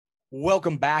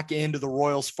Welcome back into the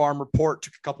Royals Farm Report.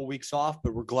 Took a couple weeks off,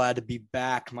 but we're glad to be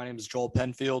back. My name is Joel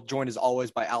Penfield, joined as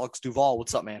always by Alex Duvall.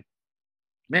 What's up, man?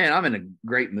 Man, I'm in a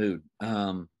great mood.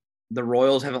 The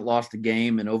Royals haven't lost a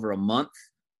game in over a month.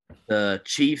 The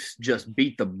Chiefs just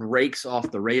beat the brakes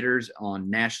off the Raiders on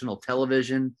national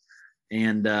television,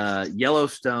 and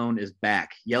Yellowstone is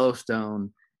back.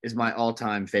 Yellowstone is my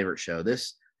all-time favorite show.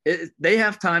 They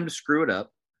have time to screw it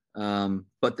up,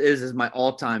 but this is my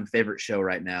all-time favorite show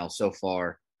right now so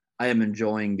far. I am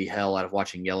enjoying the hell out of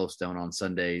watching Yellowstone on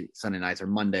Sunday nights or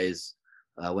Mondays,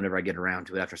 whenever I get around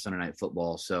to it after Sunday Night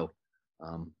Football. So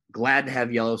glad to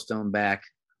have Yellowstone back.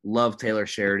 Love Taylor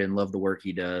Sheridan. Love the work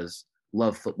he does.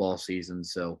 Love football season.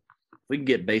 So if we can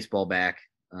get baseball back.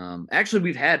 Actually,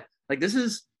 we've had this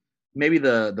is maybe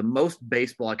the most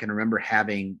baseball I can remember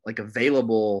having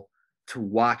available to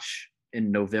watch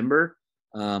in November.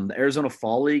 The Arizona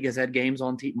Fall League has had games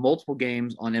on multiple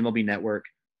games on MLB Network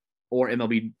or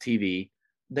MLB TV.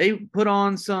 They put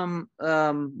on some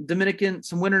Dominican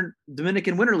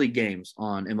Winter League games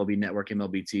on MLB Network,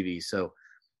 MLB TV. So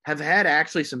have had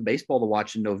actually some baseball to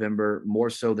watch in November, more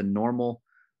so than normal.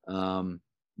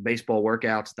 Baseball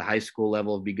workouts at the high school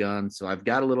level have begun. So I've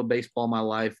got a little baseball in my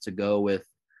life to go with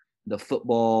the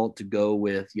football, to go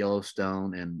with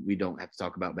Yellowstone, and we don't have to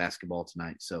talk about basketball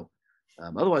tonight. So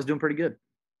otherwise doing pretty good.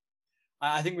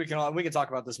 I think we can talk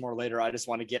about this more later. I just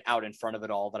want to get out in front of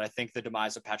it all that I think the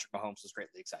demise of Patrick Mahomes was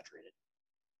greatly exaggerated.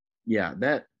 Yeah,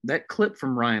 that clip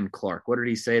from Ryan Clark. What did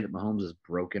he say, that Mahomes is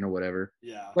broken or whatever?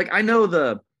 Yeah. I know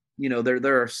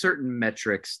there are certain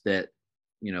metrics that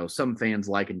some fans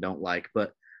like and don't like,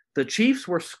 but the Chiefs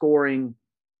were scoring.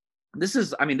 This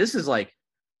is like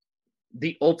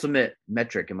the ultimate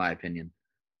metric in my opinion.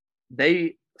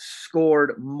 They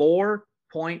scored more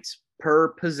points per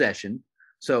possession.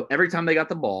 So every time they got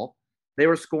the ball, they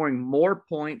were scoring more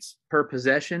points per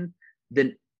possession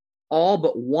than all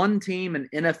but one team in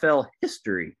NFL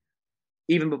history,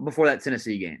 even before that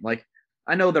Tennessee game.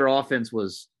 I know their offense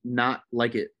was not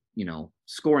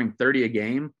scoring 30 a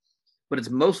game, but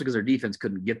it's mostly because their defense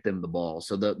couldn't get them the ball.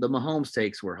 So the Mahomes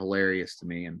takes were hilarious to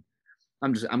me, and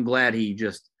I'm glad he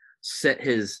just set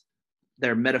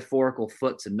their metaphorical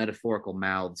foots and metaphorical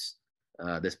mouths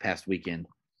this past weekend.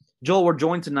 Joel, we're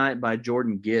joined tonight by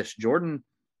Jordan Gish. Jordan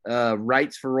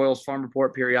writes for Royals Farm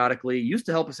Report periodically. Used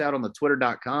to help us out on the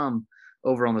Twitter.com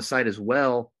over on the site as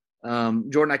well.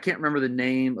 Jordan, I can't remember the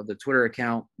name of the Twitter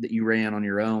account that you ran on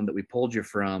your own that we pulled you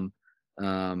from.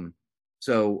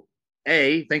 So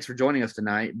A, thanks for joining us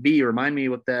tonight. B, remind me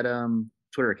what that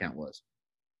Twitter account was.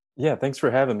 Yeah, thanks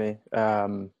for having me.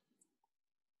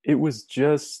 It was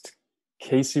just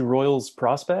Casey Royals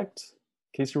Prospect.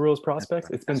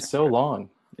 It's been so long.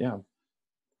 Yeah.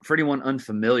 For anyone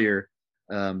unfamiliar,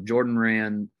 Jordan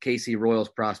ran Casey Royals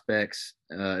Prospects.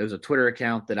 It was a Twitter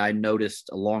account that I noticed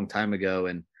a long time ago,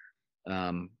 and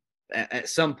at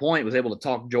some point was able to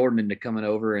talk Jordan into coming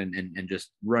over and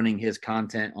just running his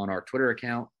content on our Twitter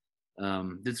account.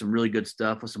 Did some really good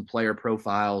stuff with some player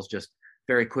profiles, just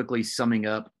very quickly summing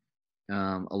up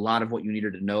a lot of what you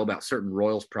needed to know about certain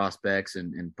Royals prospects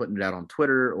and putting it out on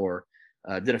Twitter, or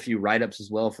did a few write-ups as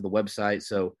well for the website.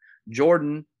 So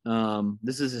Jordan,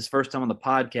 this is his first time on the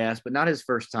podcast, but not his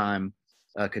first time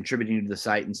contributing to the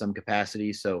site in some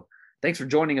capacity. So thanks for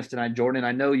joining us tonight, Jordan.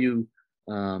 I know you,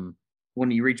 when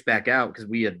you reached back out, because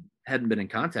we hadn't been in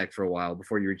contact for a while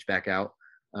before you reached back out,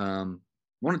 want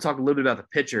to talk a little bit about the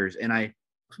pitchers. And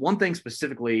one thing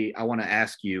specifically I want to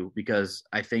ask you, because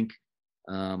I think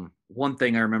one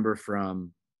thing I remember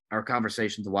from our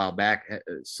conversations a while back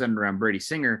centered around Brady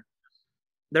Singer,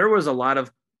 there was a lot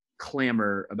of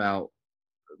clamor about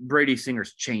Brady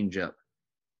Singer's changeup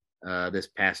this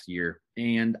past year.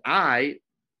 And I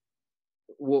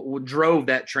drove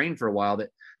that train for a while,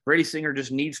 that Brady Singer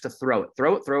just needs to throw it.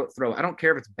 I don't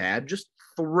care if it's bad, just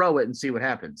throw it and see what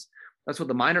happens. That's what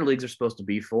the minor leagues are supposed to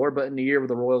be for. But in a year where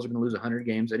the Royals are going to lose 100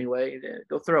 games anyway,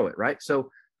 go throw it, right? So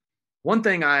one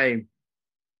thing I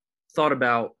thought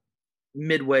about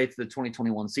midway through the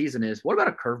 2021 season is, what about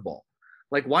a curveball?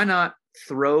 Why not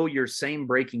throw your same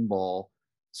breaking ball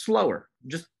slower?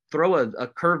 Just throw a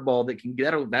curveball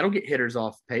that'll get hitters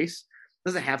off pace.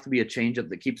 Doesn't have to be a changeup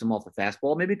that keeps them off the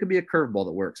fastball. Maybe it could be a curveball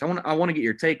that works. I want to get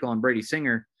your take on Brady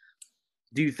Singer.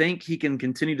 Do you think he can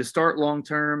continue to start long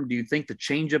term? Do you think the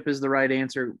changeup is the right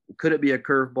answer? Could it be a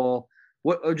curveball?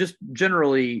 What just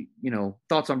generally,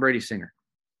 thoughts on Brady Singer?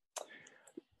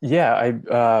 Yeah,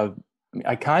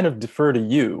 I kind of defer to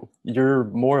you. You're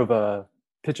more of a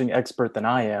pitching expert than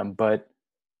I am, but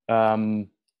so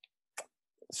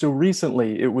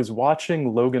recently it was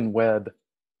watching Logan Webb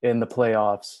in the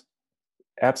playoffs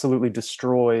absolutely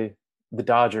destroy the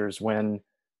Dodgers when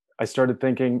I started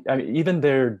thinking, I mean, even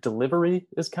their delivery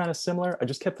is kind of similar. I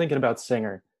just kept thinking about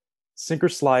Singer, sinker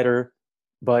slider,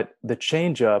 but the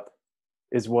changeup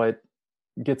is what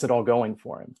gets it all going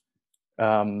for him.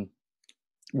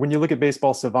 When you look at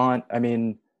Baseball Savant, I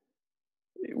mean,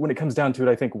 when it comes down to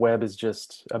it, I think Webb is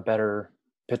just a better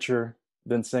pitcher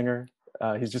than Singer.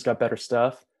 He's just got better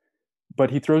stuff, but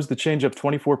he throws the changeup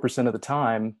 24% of the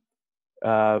time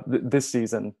this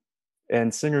season,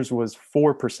 and Singer's was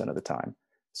 4% of the time.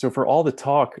 So for all the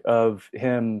talk of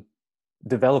him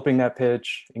developing that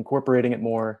pitch, incorporating it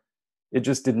more, it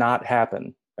just did not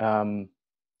happen. I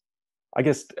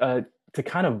guess to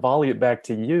kind of volley it back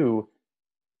to you,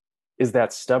 is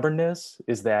that stubbornness?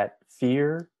 Is that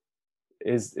fear?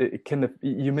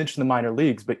 You mentioned the minor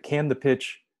leagues, but can the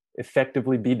pitch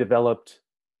effectively be developed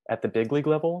at the big league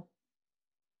level?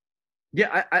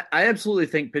 Yeah, I absolutely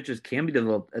think pitches can be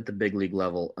developed at the big league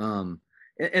level.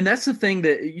 And that's the thing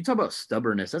that you talk about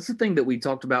stubbornness. That's the thing that we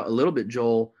talked about a little bit,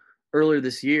 Joel, earlier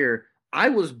this year. I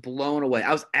was blown away.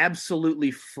 I was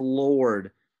absolutely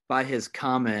floored by his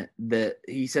comment that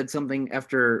he said something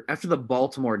after the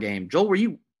Baltimore game. Joel, were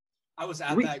you? I was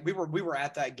at that. We were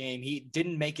at that game. He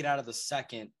didn't make it out of the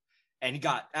second, and he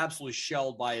got absolutely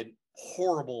shelled by a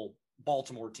horrible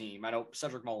Baltimore team. I know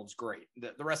Cedric Mullins great.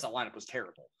 The rest of that lineup was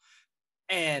terrible.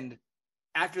 And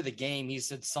after the game, he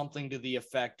said something to the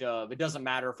effect of, "It doesn't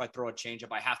matter if I throw a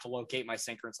changeup. I have to locate my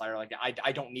sinker and slider. Like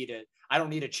I don't need it. I don't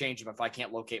need a changeup if I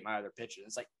can't locate my other pitches."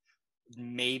 It's like,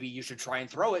 maybe you should try and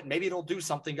throw it. Maybe it'll do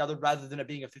something rather than it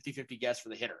being a 50-50 guess for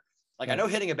the hitter. Like, I know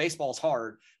hitting a baseball is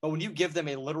hard, but when you give them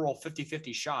a literal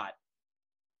 50-50 shot,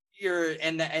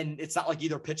 and it's not like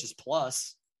either pitch is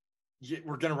plus,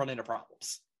 we're going to run into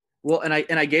problems. Well, and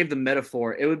I gave the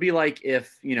metaphor. It would be like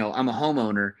if, I'm a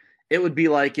homeowner. It would be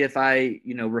like if I,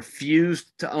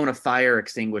 refused to own a fire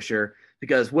extinguisher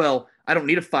because, well, I don't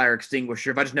need a fire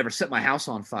extinguisher if I just never set my house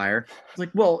on fire. It's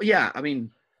like, well, yeah, I mean,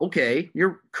 okay,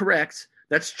 you're correct.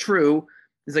 That's true.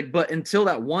 It's like, but until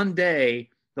that one day,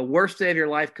 the worst day of your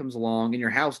life comes along and your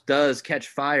house does catch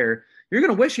fire, you're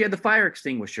going to wish you had the fire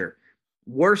extinguisher.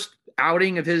 Worst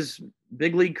outing of his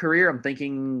big league career, I'm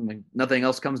thinking like nothing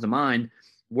else comes to mind.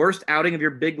 Worst outing of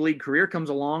your big league career comes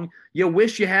along, you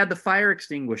wish you had the fire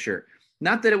extinguisher.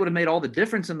 Not that it would have made all the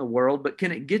difference in the world, but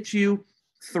can it get you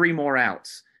 3 more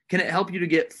outs? Can it help you to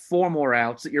get 4 more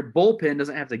outs that your bullpen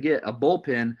doesn't have to get? A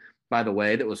bullpen, by the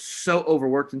way, that was so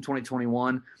overworked in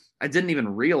 2021. I didn't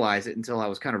even realize it until I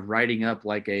was kind of writing up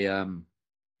like a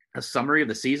summary of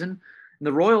the season. And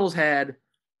the Royals had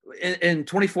in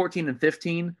 2014 and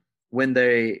 15, when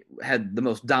they had the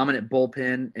most dominant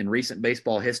bullpen in recent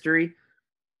baseball history,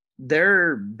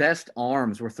 their best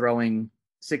arms were throwing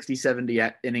 60, 70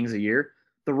 innings a year.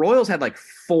 The Royals had like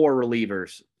 4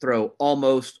 relievers throw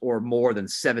almost or more than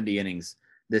 70 innings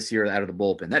this year out of the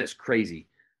bullpen. That is crazy,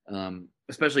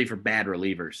 especially for bad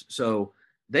relievers. So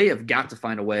they have got to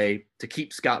find a way to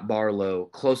keep Scott Barlow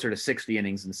closer to 60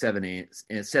 innings and 70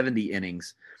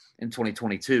 innings in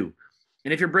 2022.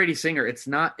 And if you're Brady Singer, it's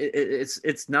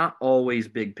not always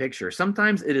big picture.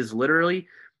 Sometimes it is literally,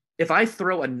 if I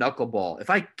throw a knuckleball, if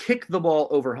I kick the ball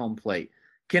over home plate,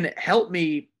 can it help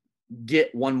me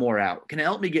get 1 more out? Can it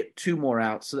help me get 2 more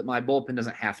outs so that my bullpen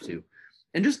doesn't have to?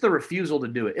 And just the refusal to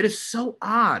do it. It is so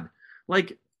odd.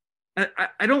 Like,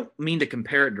 I don't mean to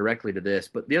compare it directly to this,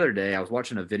 but the other day I was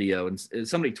watching a video and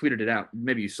somebody tweeted it out.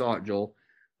 Maybe you saw it, Joel.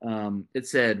 It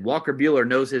said Walker Buehler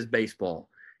knows his baseball,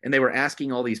 and they were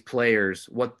asking all these players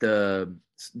what the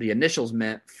initials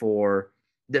meant for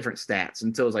different stats.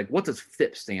 And so it was like, what does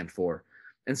FIP stand for?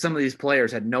 And some of these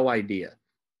players had no idea.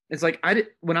 It's like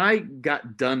when I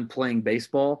got done playing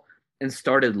baseball and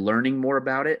started learning more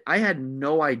about it, I had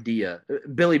no idea.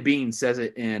 Billy Beane says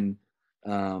it in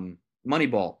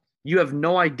Moneyball. You have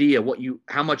no idea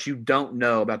how much you don't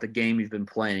know about the game you've been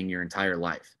playing your entire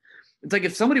life. It's like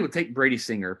if somebody would take Brady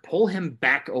Singer, pull him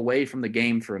back away from the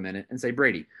game for a minute and say,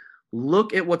 Brady,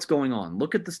 look at what's going on.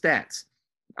 Look at the stats.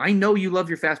 I know you love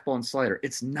your fastball and slider.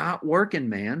 It's not working,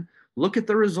 man. Look at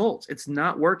the results. It's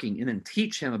not working. And then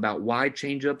teach him about why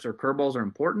changeups or curveballs are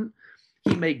important.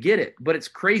 He may get it, but it's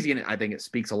crazy. And I think it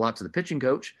speaks a lot to the pitching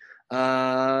coach.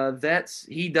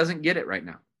 He doesn't get it right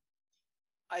now.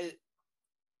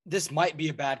 This might be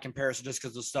a bad comparison just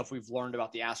because of the stuff we've learned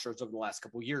about the Astros over the last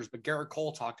couple of years, but Garrett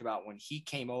Cole talked about when he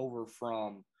came over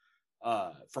from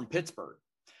Pittsburgh,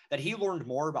 that he learned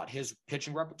more about his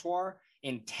pitching repertoire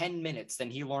in 10 minutes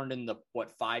than he learned in the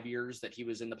 5 years that he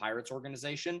was in the Pirates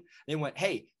organization. They went,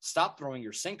 hey, stop throwing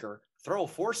your sinker, throw a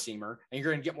 4-seamer, and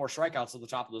you're going to get more strikeouts at the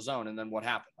top of the zone. And then what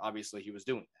happened? Obviously, he was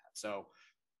doing that. So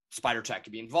Spider Tech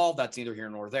could be involved. That's neither here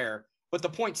nor there. But the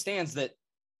point stands that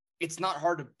it's not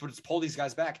hard to just pull these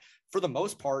guys back. For the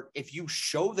most part, if you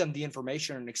show them the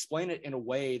information and explain it in a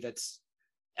way that's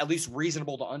at least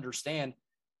reasonable to understand,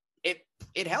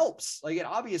 it helps. Like, it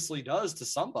obviously does to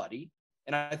somebody.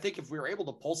 And I think if we were able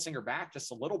to pull Singer back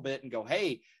just a little bit and go,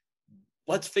 hey,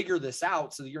 let's figure this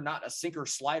out so that you're not a sinker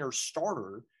slider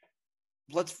starter.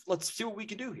 Let's see what we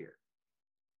can do here.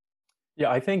 Yeah,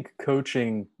 I think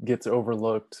coaching gets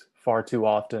overlooked far too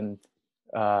often,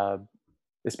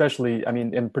 especially, I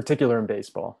mean, in particular in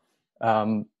baseball.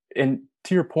 And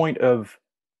to your point of,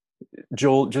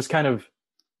 Joel, just kind of,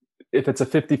 if it's a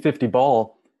 50-50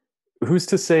 ball, who's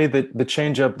to say that the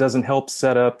changeup doesn't help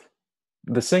set up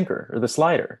the sinker or the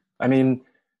slider? I mean,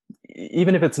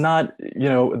 even if it's not,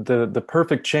 the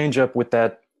perfect changeup with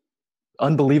that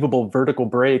unbelievable vertical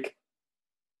break,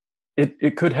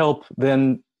 it could help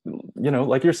then,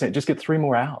 like you're saying, just get 3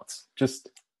 more outs.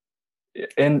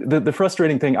 And the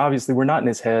frustrating thing, obviously, we're not in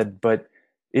his head, but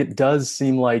it does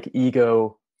seem like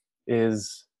ego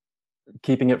is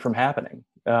keeping it from happening.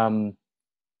 I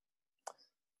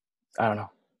don't know.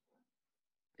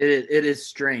 It is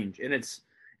strange, and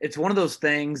it's one of those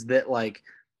things that, like,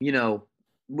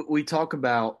 we talk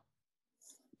about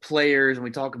players and we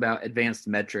talk about advanced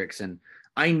metrics, and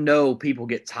I know people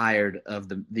get tired of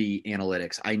the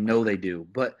analytics. I know they do,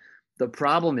 but the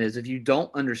problem is, if you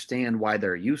don't understand why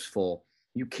they're useful,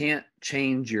 you can't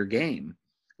change your game.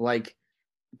 Like,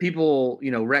 people,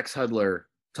 Rex Hudler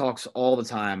talks all the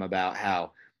time about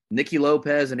how Nicky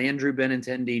Lopez and Andrew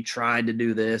Benintendi tried to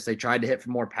do this. They tried to hit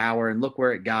for more power, and look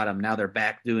where it got them. Now they're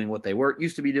back doing what they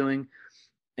used to be doing,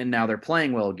 and now they're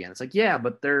playing well again. It's like, yeah,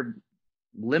 but they're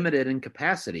limited in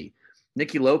capacity.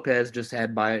 Nicky Lopez just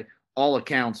had, by all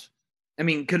accounts, I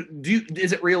mean,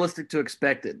 is it realistic to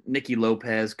expect that Nicky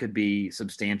Lopez could be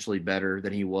substantially better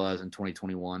than he was in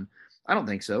 2021? I don't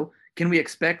think so. Can we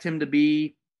expect him to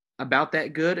be about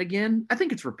that good again? I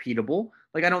think it's repeatable.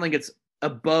 Like, I don't think it's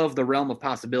above the realm of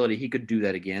possibility he could do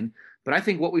that again. But I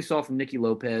think what we saw from Nicky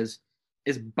Lopez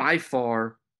is by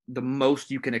far the most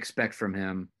you can expect from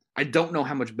him. I don't know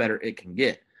how much better it can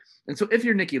get. And so if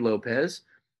you're Nicky Lopez,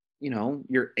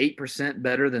 you're 8%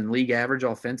 better than league average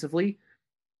offensively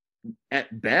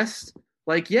at best.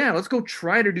 Like, yeah, let's go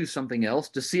try to do something else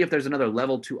to see if there's another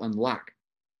level to unlock.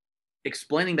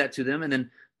 Explaining that to them, and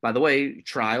then, by the way,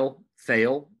 trial,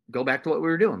 fail, go back to what we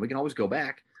were doing. We can always go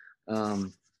back.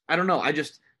 I don't know. I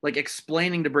just like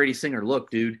explaining to Brady Singer, look,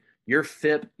 dude, your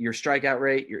FIP, your strikeout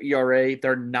rate, your ERA,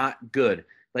 they're not good.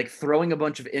 Like, throwing a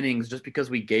bunch of innings just because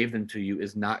we gave them to you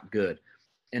is not good.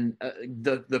 And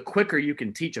the quicker you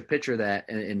can teach a pitcher that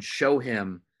and show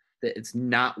him that it's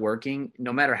not working,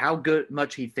 no matter how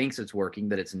much he thinks it's working,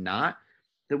 that it's not,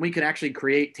 then we can actually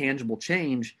create tangible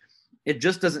change. It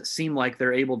just doesn't seem like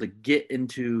they're able to get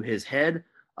into his head.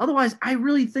 Otherwise, I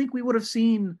really think we would have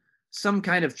seen some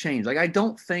kind of change. Like, I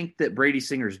don't think that Brady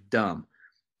Singer's dumb.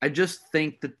 I just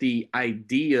think that the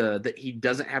idea that he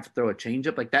doesn't have to throw a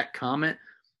changeup, like that comment,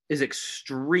 is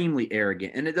extremely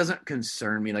arrogant, and it doesn't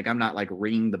concern me. Like, I'm not like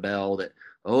ringing the bell that,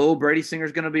 oh, Brady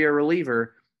Singer's going to be a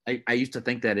reliever. I used to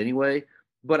think that anyway,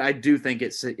 but I do think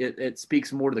it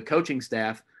speaks more to the coaching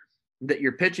staff that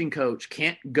your pitching coach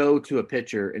can't go to a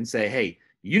pitcher and say, hey,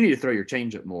 you need to throw your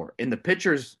changeup more. And the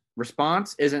pitcher's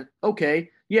response isn't,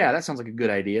 okay, yeah, that sounds like a good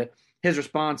idea. His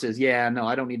response is, yeah, no,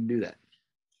 I don't need to do that.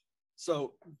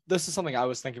 So this is something I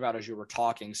was thinking about as you were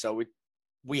talking. So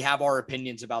we have our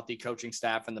opinions about the coaching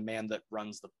staff and the man that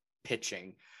runs the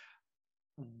pitching.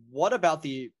 What about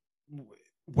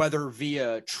whether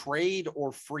via trade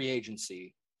or free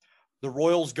agency, the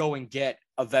Royals go and get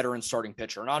a veteran starting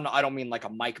pitcher? And I don't mean like a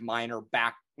Mike Minor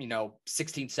back, 16th,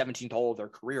 17th hole of their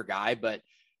career guy, but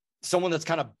someone that's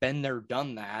kind of been there,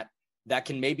 done that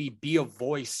can maybe be a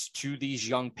voice to these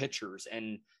young pitchers.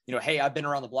 And, hey, I've been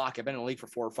around the block. I've been in the league for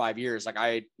 4 or 5 years.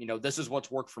 Like, this is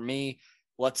what's worked for me.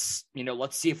 Let's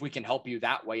see if we can help you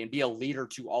that way and be a leader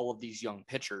to all of these young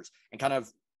pitchers and kind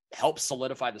of help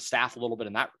solidify the staff a little bit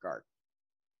in that regard.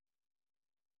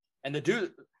 And the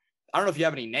dude, I don't know if you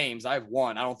have any names. I have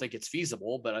one. I don't think it's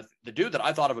feasible, but the dude that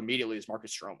I thought of immediately is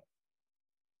Marcus Stroman.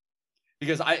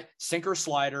 Because sinker,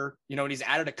 slider, and he's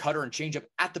added a cutter and changeup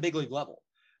at the big league level.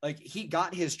 Like, he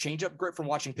got his changeup grip from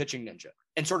watching Pitching Ninja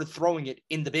and started throwing it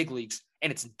in the big leagues,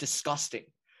 and it's disgusting.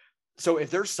 So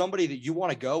if there's somebody that you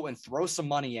want to go and throw some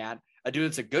money at, a dude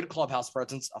that's a good clubhouse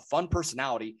presence, a fun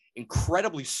personality,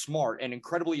 incredibly smart, and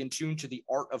incredibly in tune to the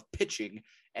art of pitching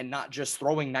and not just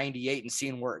throwing 98 and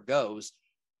seeing where it goes,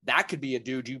 that could be a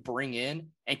dude you bring in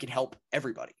and can help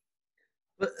everybody.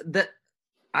 But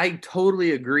I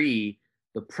totally agree.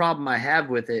 The problem I have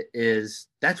with it is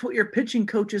that's what your pitching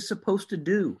coach is supposed to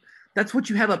do. That's what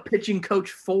you have a pitching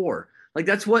coach for. Like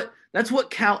that's what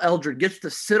Cal Eldred gets to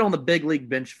sit on the big league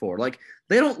bench for. Like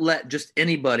they don't let just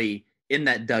anybody in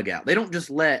that dugout. They don't just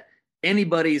let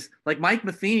anybody's like Mike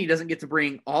Matheny doesn't get to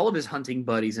bring all of his hunting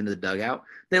buddies into the dugout.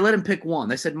 They let him pick one.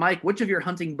 They said, Mike, which of your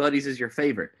hunting buddies is your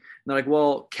favorite? And they're like,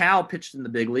 well, Cal pitched in the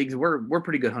big leagues. We're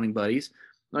pretty good hunting buddies.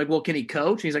 They're like, well, can he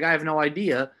coach? And he's like, I have no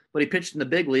idea, but he pitched in the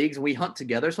big leagues and we hunt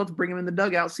together. So let's bring him in the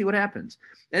dugout, see what happens.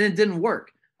 And it didn't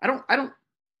work. I don't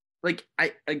like,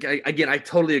 again, I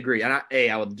totally agree. And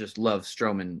I would just love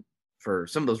Stroman for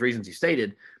some of those reasons you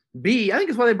stated. B, I think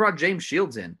it's why they brought James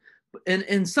Shields in.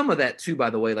 And some of that too, by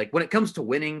the way, like when it comes to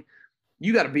winning,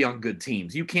 you got to be on good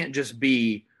teams. You can't just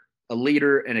be a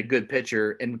leader and a good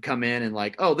pitcher and come in and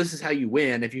like, oh, this is how you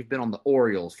win if you've been on the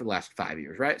Orioles for the last 5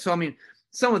 years, right? So, I mean,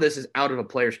 some of this is out of a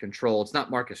player's control. It's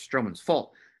not Marcus Stroman's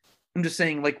fault. I'm just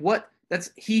saying, like,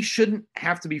 he shouldn't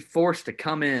have to be forced to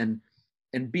come in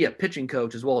and be a pitching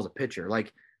coach as well as a pitcher.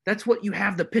 Like, that's what you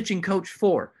have the pitching coach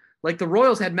for. Like, the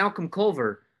Royals had Malcolm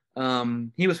Culver.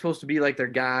 He was supposed to be like their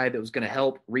guy that was going to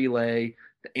help relay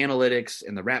the analytics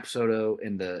and the Rapsodo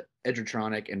and the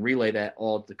Edgertronic and relay that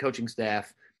all to the coaching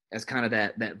staff as kind of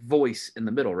that voice in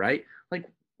the middle, right? Like,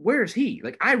 where is he?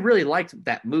 Like, I really liked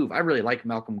that move. I really liked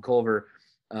Malcolm Culver.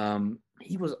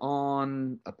 He was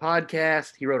on a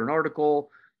podcast. He wrote an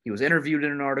article. He was interviewed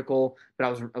in an article. But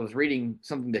I was reading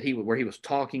something where he was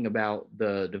talking about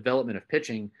the development of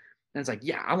pitching. And it's like,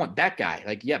 yeah, I want that guy.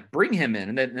 Like, yeah, bring him in.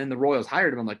 And then the Royals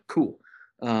hired him. I'm like, cool.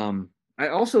 I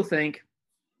also think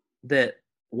that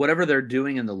whatever they're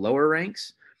doing in the lower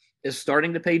ranks is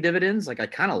starting to pay dividends. Like, I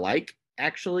kind of like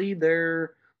actually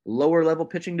their lower level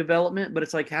pitching development, but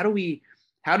it's like, how do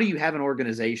you have an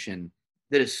organization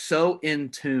that is so in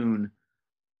tune,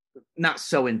 not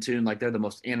so in tune, like they're the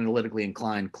most analytically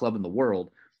inclined club in the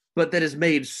world, but that has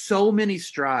made so many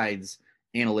strides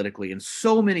analytically and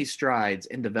so many strides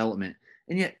in development.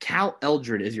 And yet Cal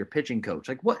Eldred is your pitching coach.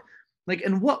 Like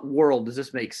in what world does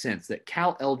this make sense that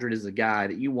Cal Eldred is the guy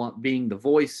that you want being the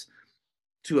voice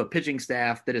to a pitching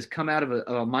staff that has come out of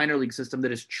a minor league system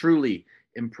that is truly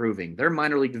improving? Their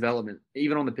minor league development,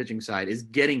 even on the pitching side, is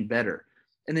getting better.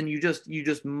 And then you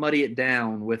just muddy it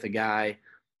down with a guy.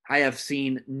 I have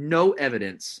seen no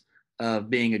evidence of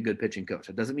being a good pitching coach.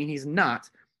 That doesn't mean he's not.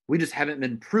 We just haven't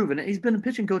been proven it. He's been a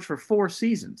pitching coach for 4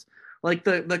 seasons. Like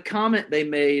the comment they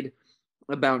made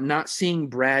about not seeing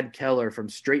Brad Keller from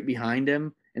straight behind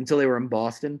him until they were in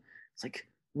Boston. It's like,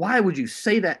 why would you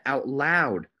say that out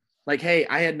loud? Like, hey,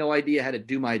 I had no idea how to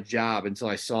do my job until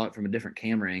I saw it from a different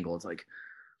camera angle. It's like,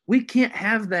 we can't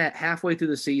have that halfway through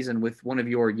the season with one of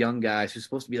your young guys who's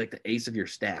supposed to be like the ace of your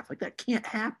staff. Like, that can't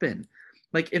happen.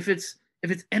 Like, if it's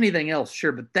anything else,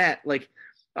 sure, but that, like,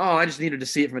 oh, I just needed to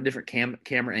see it from a different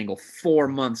camera angle 4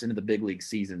 months into the big league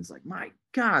seasons. Like, my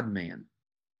God, man.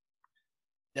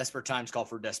 Desperate times call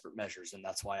for desperate measures, and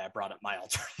that's why I brought up my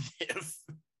alternative.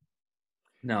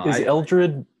 No, is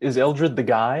Eldred the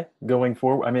guy going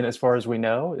forward? I mean, as far as we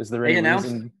know, is there any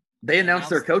reason? They announced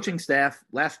their coaching staff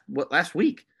last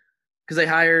week because they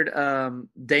hired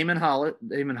Damon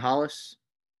Hollis.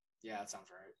 Yeah, that sounds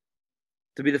right.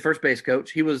 To be the first base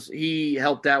coach. He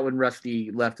helped out when Rusty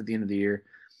left at the end of the year,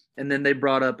 and then they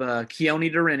brought up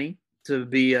Keone Durini to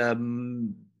be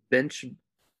bench.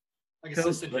 Like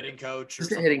assistant hitting coach or assistant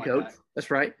something hitting like coach. that.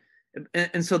 That's right.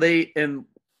 And so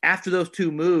after those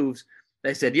 2 moves,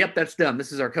 they said, yep, that's done.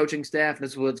 This is our coaching staff.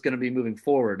 This is what's going to be moving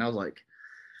forward. And I was like,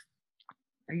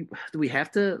 do we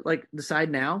have to like decide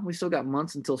now? We still got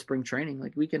months until spring training.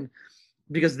 Like we can,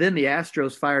 because then the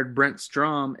Astros fired Brent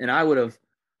Strom, and I would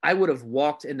have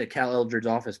walked into Cal Eldred's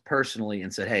office personally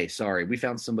and said, hey, sorry, we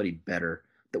found somebody better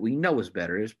that we know is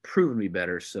better. It's proven to be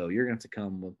better. So you're going to have to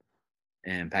come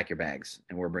and pack your bags,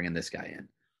 and we're bringing this guy in.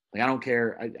 Like, I don't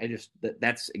care. I just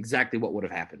that's exactly what would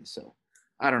have happened. So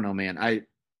I don't know, man.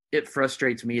 It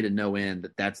frustrates me to no end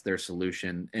that that's their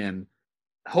solution. And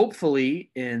hopefully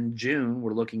in June,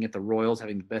 we're looking at the Royals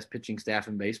having the best pitching staff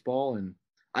in baseball, and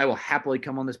I will happily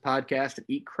come on this podcast and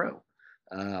eat crow.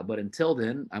 But until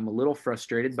then, I'm a little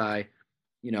frustrated by,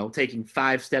 taking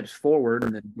 5 steps forward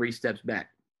and then 3 steps back.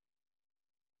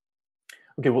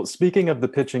 Okay, well, speaking of the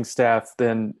pitching staff,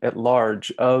 then at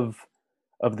large of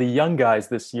the young guys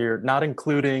this year, not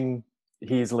including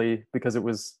Heasley because it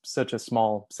was such a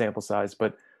small sample size,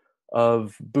 but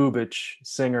of Bubich,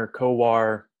 Singer,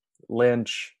 Kowar,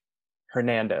 Lynch,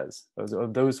 Hernandez,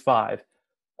 those 5,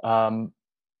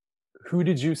 who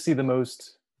did you see the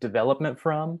most development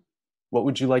from? What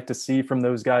would you like to see from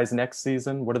those guys next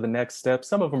season? What are the next steps?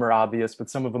 Some of them are obvious, but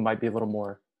some of them might be a little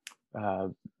more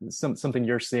something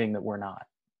you're seeing that we're not.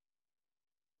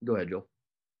 Go ahead, Joel.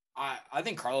 I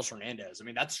think Carlos Hernandez, I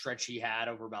mean, that stretch he had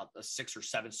over about a 6 or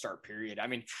 7 start period. I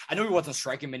mean, I know he wasn't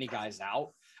striking many guys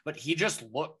out, but he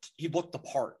looked the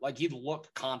part. Like, he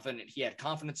looked confident. He had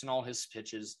confidence in all his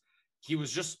pitches. He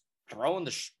was just throwing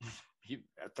just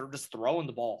throwing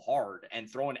the ball hard and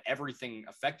throwing everything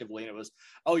effectively. And it was,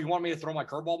 oh, you want me to throw my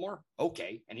curveball more?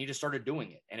 Okay. And he just started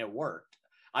doing it, and it worked.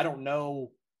 I don't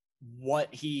know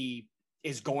what he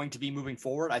is going to be moving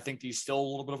forward. I think he's still a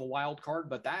little bit of a wild card,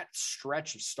 but that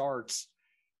stretch of starts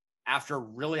after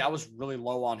I was really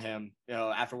low on him,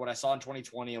 after what I saw in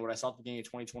 2020 and what I saw at the beginning of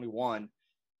 2021.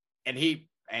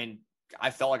 And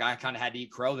I felt like I kind of had to eat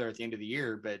crow there at the end of the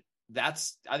year, but I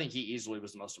think he easily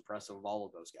was the most impressive of all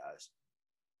of those guys.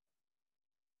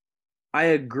 I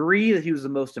agree that he was the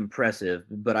most impressive,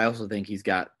 but I also think he's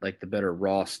got like the better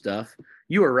raw stuff.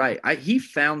 You were right. He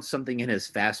found something in his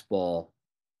fastball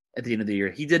at the end of the year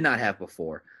he did not have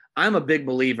before. I'm a big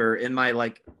believer in my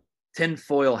like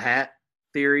tinfoil hat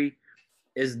theory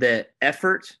is that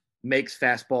effort makes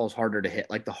fastballs harder to hit.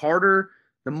 Like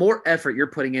the more effort you're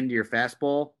putting into your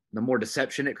fastball, the more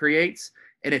deception it creates.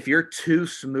 And if you're too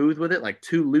smooth with it, like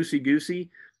too loosey-goosey,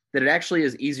 then it actually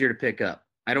is easier to pick up.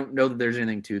 I don't know that there's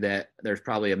anything to that. There's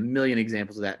probably a million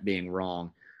examples of that being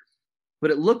wrong.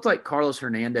 But it looked like Carlos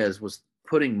Hernandez was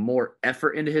putting more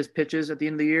effort into his pitches at the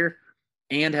end of the year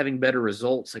and having better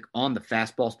results, like on the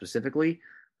fastball specifically.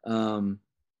 So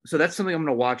that's something I'm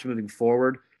going to watch moving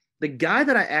forward. The guy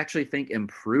that I actually think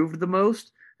improved the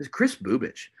most is Chris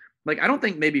Bubic. Like, I don't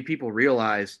think maybe people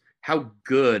realize how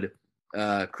good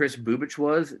Chris Bubic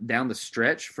was down the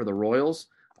stretch for the Royals.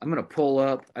 I'm going to pull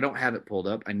up. I don't have it pulled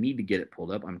up. I need to get it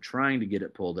pulled up. I'm trying to get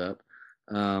it pulled up.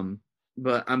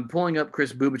 But I'm pulling up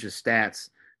Chris Bubic's stats.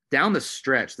 Down the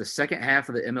stretch, the second half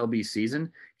of the MLB season,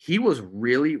 he was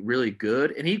really, really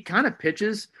good. And he kind of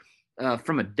pitches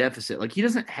from a deficit. Like, he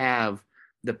doesn't have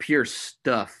the pure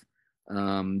stuff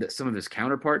that some of his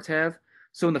counterparts have.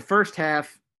 So in the first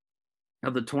half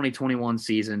of the 2021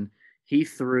 season, he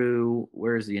threw,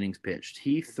 where's the innings pitched?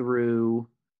 He threw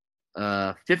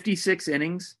 56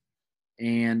 innings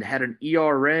and had an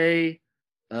ERA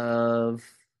of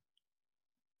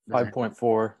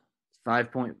 5.4.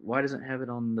 Why doesn't it have it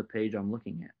on the page I'm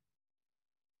looking at?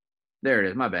 There it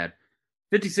is. My bad.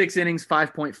 56 innings,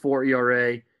 5.4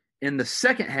 ERA. In the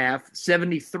second half,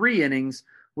 73 innings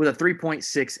with a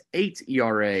 3.68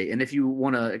 ERA. And if you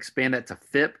want to expand that to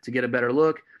FIP to get a better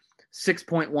look,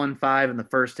 6.15 in the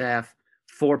first half,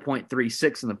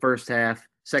 4.36 in the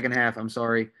second half, I'm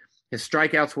sorry. His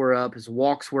strikeouts were up. His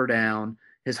walks were down.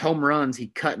 His home runs, he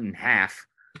cut in half.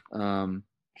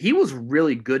 He was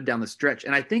really good down the stretch,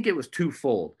 and I think it was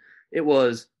twofold. It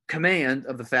was command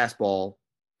of the fastball,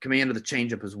 command of the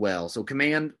changeup as well. So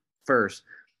command first.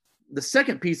 The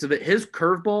second piece of it, his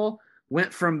curveball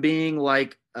went from being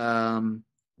like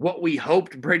what we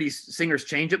hoped Brady Singer's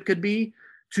changeup could be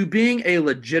to being a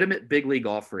legitimate big league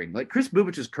offering. Like, Chris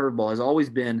Bubic's curveball has always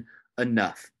been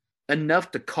enough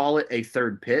to call it a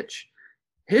third pitch.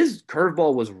 His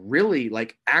curveball was really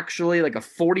actually like a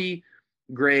 40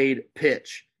 grade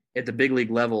pitch at the big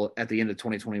league level at the end of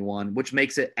 2021, which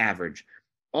makes it average.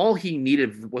 All he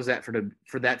needed was that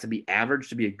for that to be average,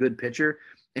 to be a good pitcher,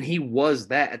 and he was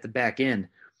that at the back end.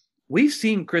 We've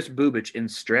seen Chris Bubic in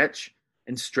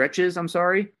stretches,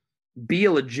 be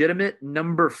a legitimate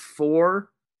number 4,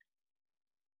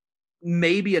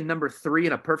 maybe a number 3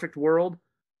 in a perfect world,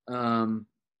 starter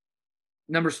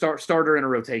in a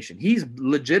rotation. He's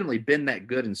legitimately been that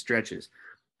good in stretches.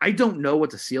 I don't know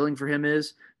what the ceiling for him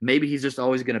is. Maybe he's just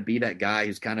always going to be that guy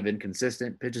who's kind of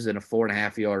inconsistent, pitches in a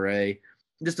 4.5 ERA,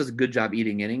 just does a good job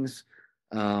eating innings,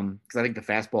 because I think the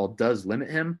fastball does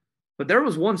limit him. But there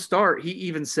was one start, he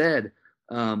even said,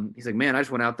 he's like, man, I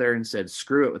just went out there and said,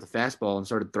 screw it with the fastball and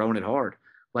started throwing it hard.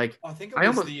 Like, I think it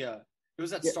was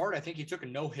that start. I think he took a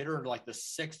no-hitter in like the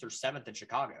 6th or 7th in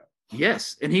Chicago.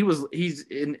 Yes, and he's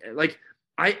in, like,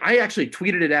 I actually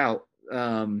tweeted it out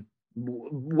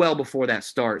well before that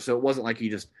start, so it wasn't like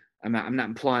I'm not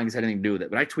implying it's had anything to do with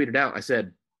it, but I tweeted out, I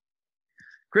said,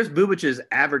 Chris Bubic's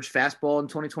average fastball in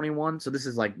 2021, so this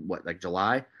is like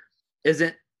July,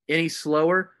 isn't any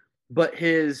slower, but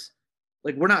his,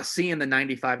 like, we're not seeing the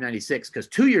 95, 96, because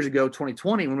 2 years ago,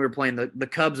 2020, when we were playing the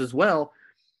Cubs as well,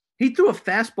 he threw a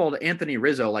fastball to Anthony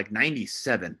Rizzo like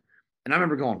 97, and I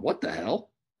remember going, what the hell?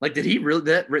 Like, did he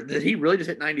really just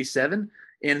hit 97?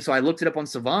 And so I looked it up on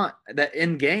Savant, that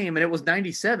in game, and it was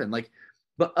 97. Like,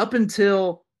 but up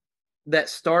until that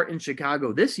start in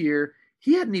Chicago this year,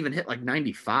 he hadn't even hit like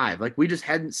 95. Like, we just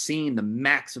hadn't seen the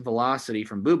max velocity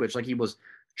from Bubic. Like, he was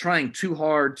trying too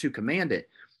hard to command it.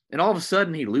 And all of a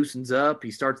sudden he loosens up, he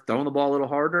starts throwing the ball a little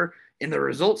harder, and the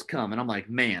results come. And I'm like,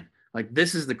 man, Like,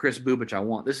 this is the Chris Bubich I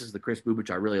want. This is the Chris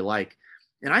Bubich I really like.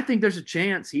 And I think there's a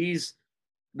chance he's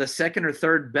the second or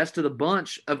third best of the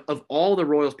bunch of all the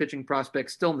Royals pitching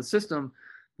prospects still in the system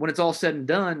when it's all said and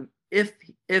done, if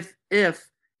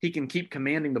he can keep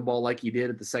commanding the ball like he did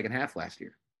at the second half last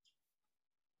year.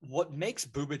 What makes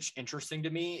Bubich interesting to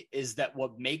me is that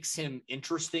what makes him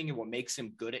interesting and what makes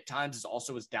him good at times is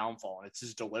also his downfall, and it's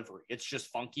his delivery. It's just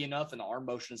funky enough, and the arm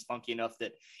motion is funky enough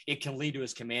that it can lead to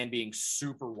his command being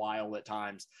super wild at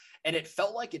times. And it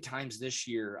felt like at times this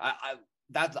year,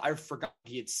 I forgot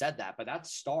he had said that, but that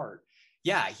start,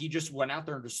 yeah, he just went out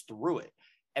there and just threw it.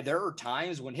 And there are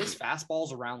times when his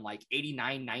fastball's around like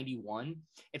 89, 91,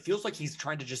 it feels like he's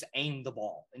trying to just aim the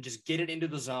ball and just get it into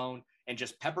the zone and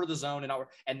just pepper the zone.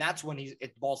 And that's when the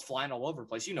ball's flying all over the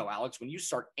place. You know, Alex, when you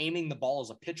start aiming the ball as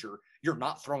a pitcher, you're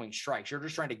not throwing strikes. You're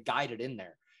just trying to guide it in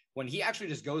there. When he actually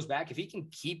just goes back, if he can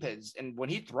keep his, and when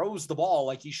he throws the ball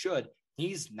like he should,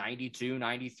 he's 92,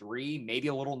 93, maybe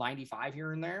a little 95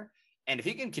 here and there. And if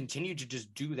he can continue to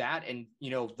just do that and,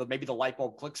 maybe the light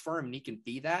bulb clicks for him and he can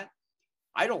be that,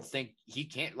 I don't think he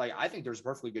can't. Like, I think there's a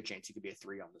perfectly good chance he could be a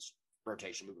 3 on this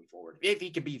rotation moving forward. If he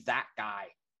could be that guy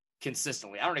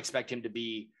consistently, I don't expect him to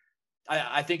be.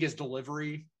 I think his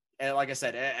delivery, and like I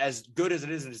said, as good as it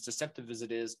is and as deceptive as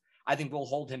it is, I think we'll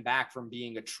hold him back from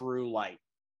being a true,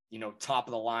 top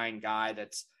of the line guy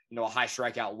that's, a high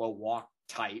strikeout, low walk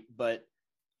type. But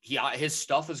his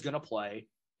stuff is going to play.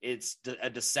 It's a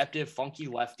deceptive, funky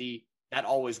lefty that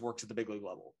always works at the big league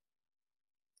level.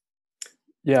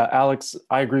 Yeah, Alex,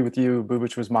 I agree with you.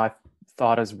 Bubich was my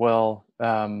thought as well.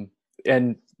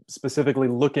 And specifically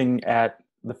looking at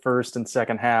the first and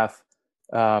second half,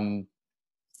 in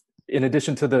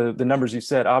addition to the numbers you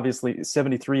said, obviously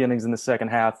 73 innings in the second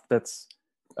half, that's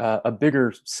a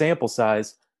bigger sample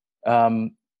size.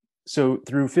 So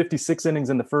through 56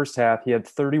 innings in the first half, he had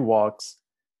 30 walks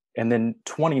and then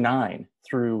 29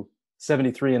 through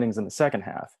 73 innings in the second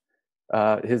half.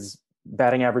 His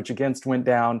batting average against went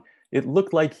down. It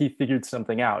looked like he figured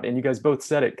something out. And you guys both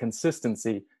said it,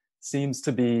 consistency seems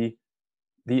to be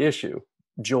the issue.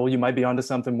 Joel, you might be onto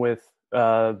something with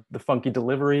the funky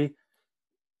delivery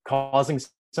causing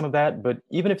some of that. But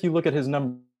even if you look at his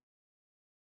number,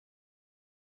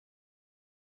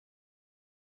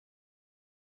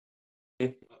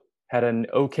 had an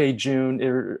okay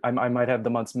June. I might have the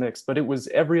months mixed, but it was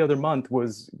every other month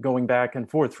was going back and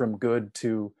forth from good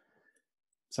to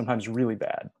sometimes really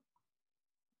bad.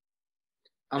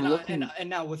 And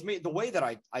now with me, the way that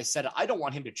I said it, I don't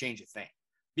want him to change a thing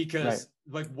because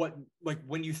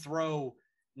when you throw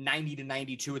 90 to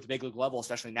 92 at the big league level,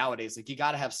 especially nowadays, you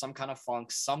got to have some kind of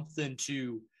funk, something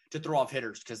to throw off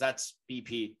hitters because that's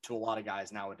BP to a lot of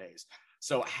guys nowadays.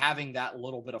 So having that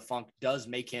little bit of funk does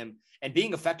make him, and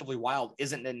being effectively wild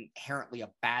isn't inherently a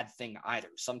bad thing either.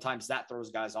 Sometimes that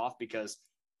throws guys off because,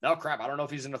 oh crap, I don't know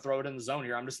if he's going to throw it in the zone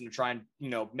here. I'm just going to try and,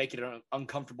 make it an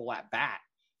uncomfortable at bat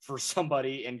for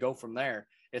somebody and go from there.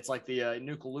 It's like the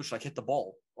Nuke Lelouch, hit the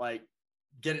ball,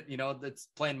 get it, that's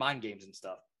playing mind games and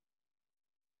stuff.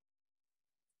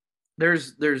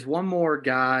 There's one more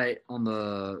guy on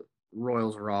the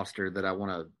Royals roster that I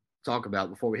want to talk about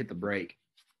before we hit the break.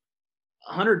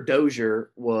 Hunter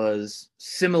Dozier was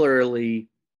similarly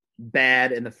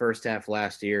bad in the first half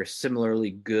last year, similarly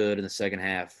good in the second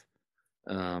half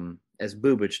as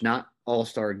Bubich. Not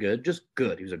all-star good, just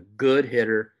good. He was a good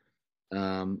hitter.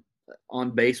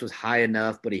 On base was high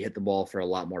enough, but he hit the ball for a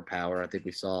lot more power. I think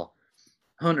we saw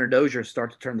Hunter Dozier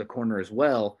start to turn the corner as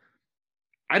well.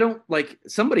 I don't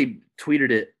somebody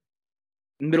tweeted it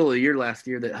middle of the year last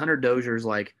year that Hunter Dozier is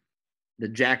the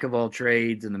jack of all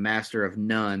trades and the master of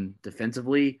none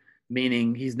defensively,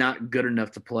 meaning he's not good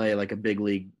enough to play a big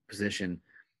league position.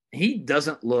 He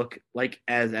doesn't look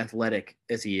as athletic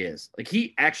as he is.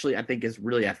 He actually, I think, is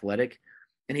really athletic,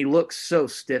 and he looks so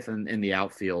stiff in the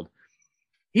outfield.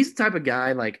 He's the type of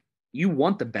guy you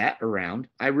want the bat around.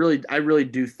 I really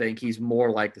do think he's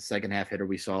more like the second half hitter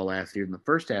we saw last year than the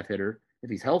first half hitter if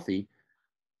he's healthy.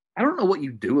 I don't know what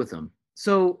you do with him.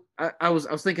 So I was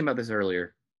thinking about this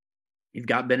earlier. You've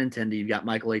got Benintendi, you've got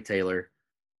Michael A. Taylor,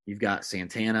 you've got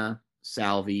Santana,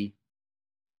 Salvi,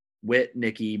 Witt,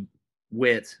 Nicky,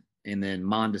 Witt, and then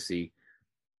Mondesi.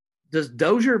 Does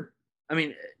Dozier? I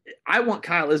mean, I want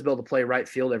Kyle Isbell to play right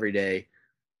field every day,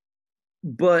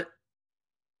 but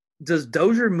does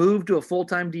Dozier move to a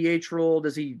full-time DH role?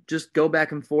 Does he just go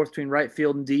back and forth between right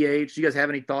field and DH? Do you guys have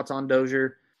any thoughts on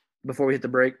Dozier before we hit the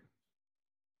break?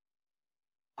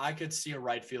 I could see a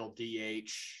right field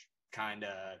DH kind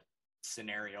of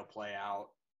scenario play out.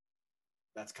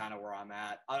 That's kind of where I'm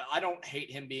at. I don't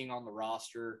hate him being on the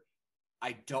roster.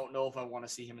 I don't know if I want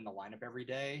to see him in the lineup every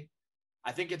day.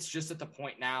 I think it's just at the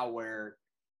point now where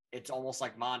it's almost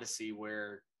like Mondesi,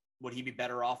 where would he be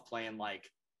better off playing like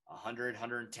 100,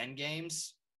 110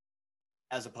 games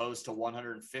as opposed to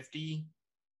 150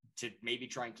 to maybe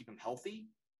try and keep him healthy?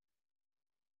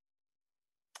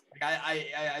 Like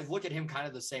I look at him kind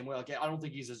of the same way. Like, I don't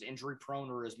think he's as injury prone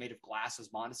or as made of glass as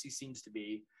Mondesi seems to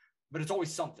be, but it's always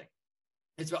something.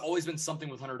 It's always been something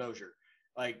with Hunter Dozier.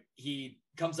 Like, he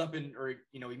comes up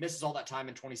he misses all that time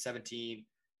in 2017,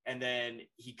 and then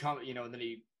and then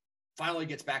he finally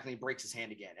gets back and he breaks his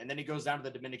hand again. And then he goes down to the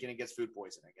Dominican and gets food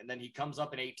poisoning. And then he comes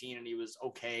up in 18 and he was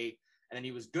okay. And then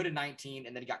he was good in 19,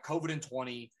 and then he got COVID in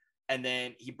 20. And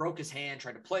then he broke his hand,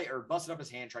 tried to play, or busted up his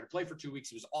hand, tried to play for 2 weeks.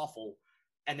 He was awful.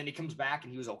 And then he comes back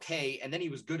and he was okay. And then he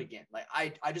was good again. Like,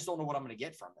 I just don't know what I'm going to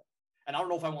get from him. And I don't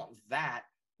know if I want that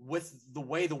with the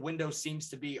way the window seems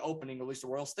to be opening, at least the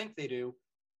Royals think they do.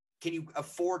 Can you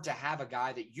afford to have a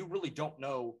guy that you really don't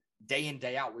know day in,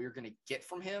 day out what you're going to get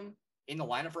from him in the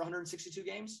lineup for 162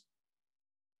 games?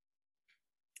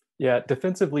 Yeah,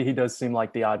 defensively, he does seem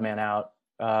like the odd man out.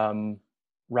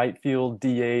 Right field,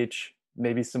 DH,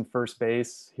 maybe some first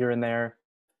base here and there.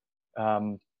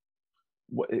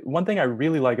 One thing I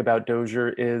really like about Dozier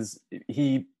is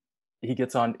he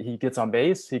gets on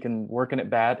base. He can work in at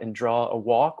bat and draw a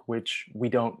walk, which we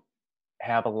don't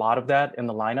have a lot of that in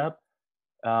the lineup.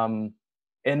 And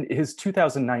his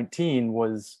 2019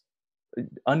 was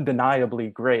undeniably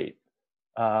great.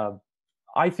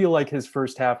 I feel like his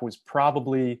first half was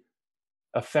probably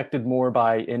affected more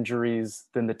by injuries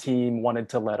than the team wanted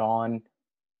to let on.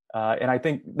 And I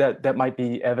think that might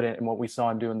be evident in what we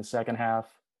saw him do in the second half.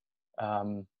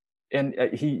 And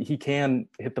he can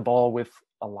hit the ball with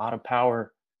a lot of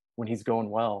power when he's going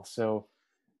well. So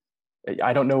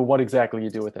I don't know what exactly you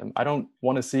do with him. I don't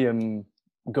want to see him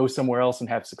go somewhere else and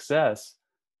have success.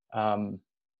 I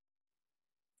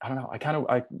don't know.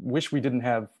 I wish we didn't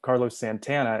have Carlos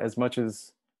Santana as much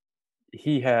as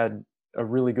he had a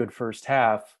really good first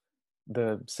half.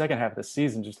 The second half of the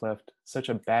season just left such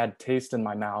a bad taste in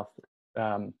my mouth.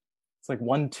 It's like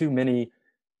one too many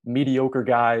mediocre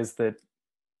guys that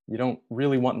you don't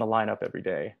really want in the lineup every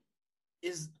day.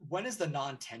 When is the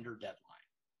non-tender deadline?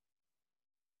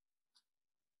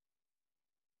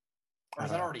 Or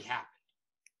has that already happened?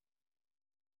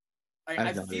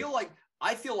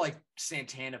 I feel like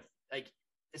Santana, like,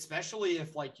 especially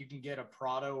if like you can get a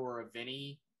Prado or a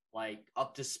Vinny like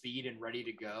up to speed and ready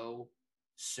to go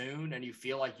soon, and you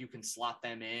feel like you can slot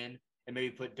them in and maybe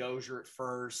put Dozier at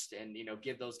first and,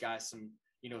 give those guys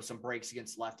some breaks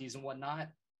against lefties and whatnot.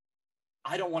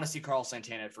 I don't want to see Carlos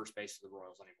Santana at first base for the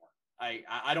Royals anymore.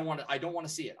 I don't want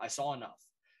to see it. I saw enough.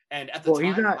 And at the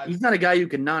time, he's not a guy you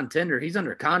can non-tender. He's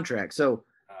under contract. So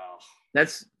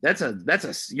that's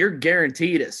you're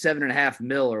guaranteed at $7.5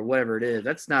 million or whatever it is.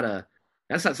 That's not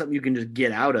something you can just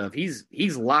get out of. He's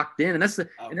locked in, and that's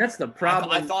the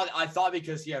problem. I thought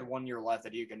because he had 1 year left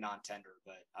that he could non-tender,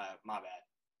 but my bad.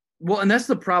 Well, and that's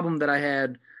the problem that I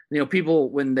had. People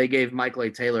when they gave Michael A.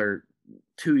 Taylor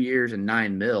 2 years and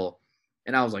 $9 million,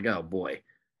 and I was like, oh boy.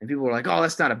 And people were like, oh,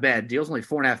 that's not a bad deal. It's only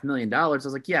 $4.5 million. I was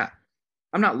like, yeah.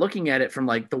 I'm not looking at it from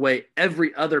like the way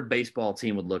every other baseball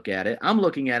team would look at it. I'm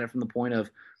looking at it from the point of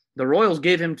the Royals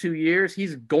gave him 2 years.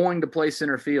 He's going to play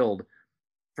center field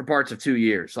for parts of 2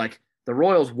 years. Like, the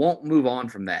Royals won't move on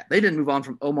from that. They didn't move on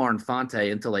from Omar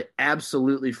Infante until they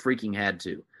absolutely freaking had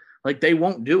to. Like, they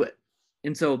won't do it.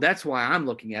 And so that's why I'm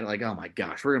looking at it like, oh my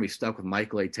gosh, we're going to be stuck with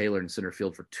Michael A. Taylor in center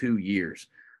field for 2 years.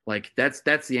 Like, that's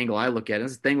the angle I look at. And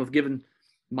that's the thing with giving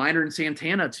Minor and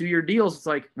Santana 2-year deals. It's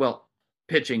like, well,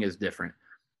 pitching is different.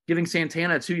 Giving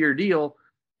Santana a 2-year deal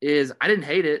is, I didn't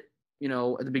hate it.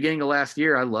 At the beginning of last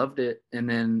year, I loved it. And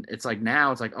then it's like,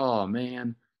 now it's like, oh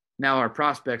man, now our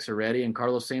prospects are ready and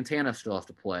Carlos Santana still has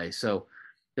to play. So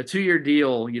the 2-year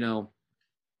deal,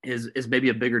 is maybe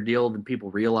a bigger deal than people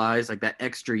realize. Like, that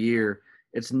extra year,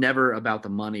 it's never about the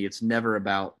money. It's never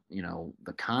about,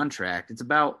 the contract. It's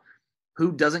about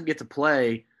who doesn't get to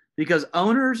play, because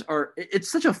owners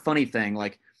it's such a funny thing.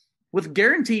 Like, with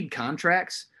guaranteed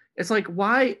contracts, it's like,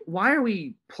 why are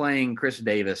we playing Chris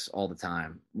Davis all the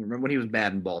time? Remember when he was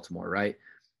bad in Baltimore, right?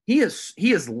 He is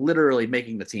literally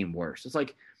making the team worse. It's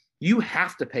like, you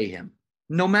have to pay him.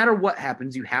 No matter what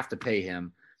happens, you have to pay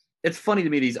him. It's funny to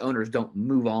me these owners don't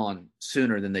move on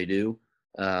sooner than they do,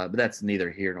 but that's neither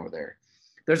here nor there.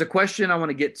 There's a question I want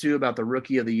to get to about the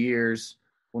Rookie of the Years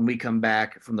when we come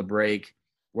back from the break.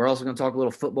 We're also going to talk a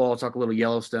little football, talk a little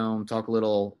Yellowstone, talk a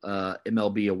little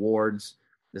MLB awards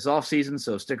this offseason,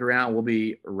 so stick around. We'll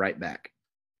be right back.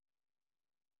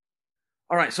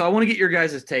 All right, so I want to get your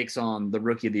guys' takes on the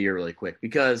Rookie of the Year really quick,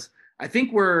 because I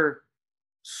think we're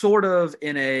sort of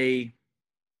in a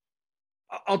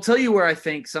I'll tell you where I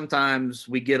think sometimes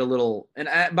we get a little, and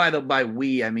by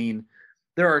we, I mean,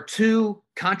 there are two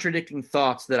contradicting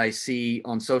thoughts that I see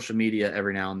on social media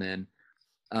every now and then.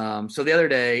 So the other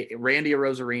day, Randy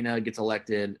Arozarena gets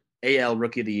elected AL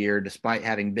Rookie of the Year despite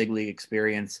having big league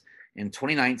experience in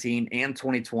 2019 and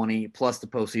 2020, plus the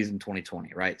postseason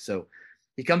 2020, right? So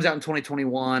he comes out in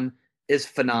 2021, is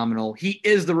phenomenal. He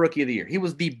is the Rookie of the Year. He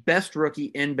was the best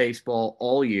rookie in baseball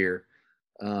all year.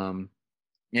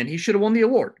 And he should have won the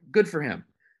award. Good for him.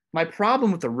 My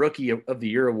problem with the Rookie of the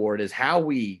Year award is how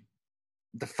we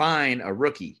define a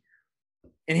rookie.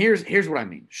 And here's what I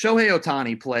mean. Shohei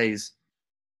Ohtani plays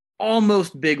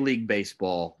almost big league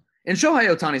baseball. And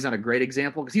Shohei Ohtani's not a great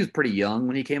example because he was pretty young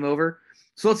when he came over.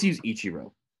 So let's use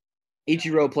Ichiro.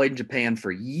 Ichiro played in Japan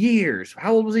for years.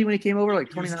 How old was he when he came over? Like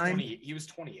 29? He was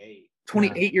 28.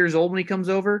 28 years old when he comes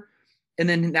over. And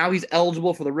then now he's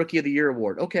eligible for the Rookie of the Year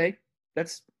award. Okay,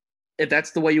 if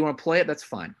that's the way you want to play it, that's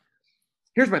fine.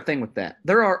 Here's my thing with that.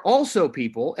 There are also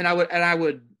people, and I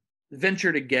would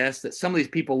venture to guess that some of these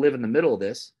people live in the middle of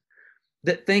this,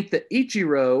 that think that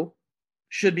Ichiro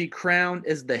should be crowned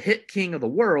as the hit king of the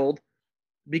world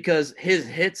because his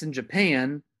hits in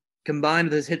Japan combined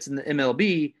with his hits in the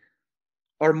MLB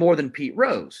are more than Pete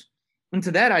Rose. And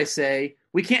to that I say,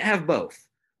 we can't have both.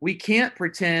 We can't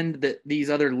pretend that these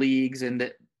other leagues and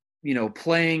that,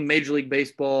 playing Major League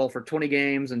Baseball for 20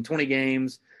 games and 20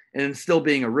 games and still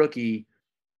being a rookie,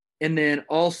 and then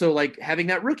also like having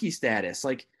that rookie status.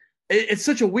 Like it's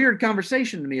such a weird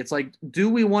conversation to me. It's like,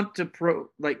 do we want to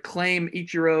claim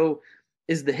Ichiro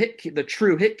is the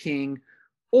true hit king,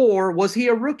 or was he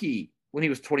a rookie when he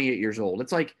was 28 years old?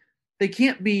 It's like they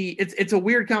can't be. It's a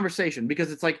weird conversation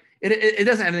because it's like it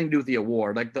doesn't have anything to do with the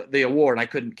award. Like the award, I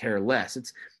couldn't care less.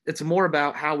 It's more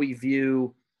about how we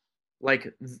view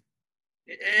like.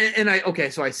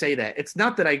 So I say that it's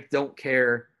not that I don't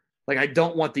care. Like I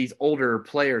don't want these older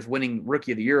players winning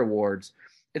Rookie of the Year awards.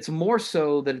 It's more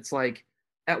so that it's like,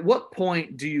 at what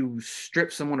point do you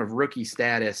strip someone of rookie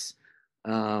status?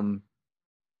 Before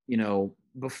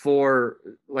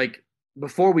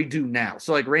we do now.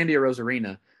 So like Randy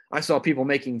Arozarena, I saw people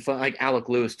making fun, like Alec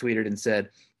Lewis tweeted and said,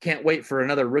 can't wait for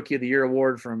another Rookie of the Year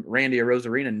award from Randy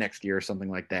Arozarena next year or something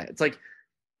like that. It's like,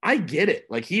 I get it.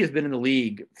 Like he has been in the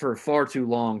league for far too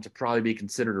long to probably be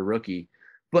considered a rookie.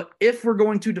 But if we're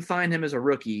going to define him as a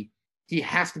rookie, he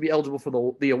has to be eligible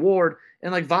for the award.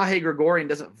 And like Vahe Gregorian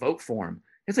doesn't vote for him.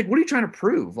 It's like, what are you trying to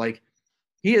prove? Like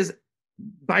he is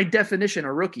by definition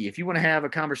a rookie. If you want to have a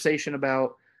conversation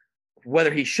about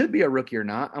whether he should be a rookie or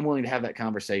not, I'm willing to have that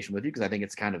conversation with you because I think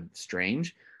it's kind of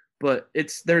strange. But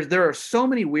there are so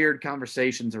many weird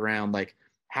conversations around like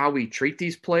how we treat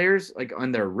these players like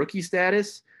on their rookie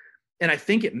status. And I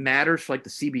think it matters for like the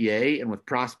CBA and with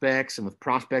prospects and with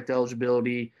prospect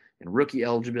eligibility and rookie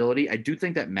eligibility. I do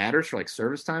think that matters for like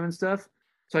service time and stuff.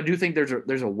 So I do think there's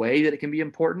a way that it can be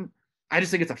important. I just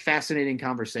think it's a fascinating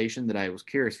conversation that I was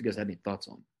curious if you guys had any thoughts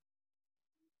on.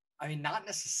 I mean, not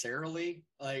necessarily.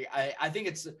 Like, I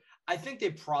think they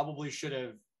probably should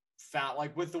have found,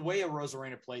 like, with the way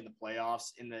Arozarena played in the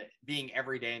playoffs, in the being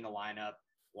every day in the lineup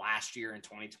last year in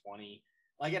 2020.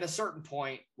 Like at a certain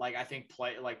point, like I think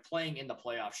playing in the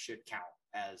playoffs should count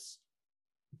as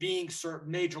being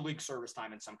major league service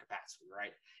time in some capacity,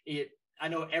 right? I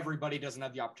know everybody doesn't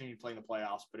have the opportunity to play in the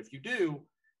playoffs, but if you do,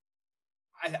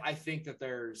 I think that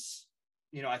there's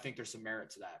some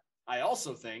merit to that. I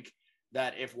also think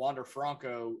that if Wander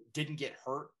Franco didn't get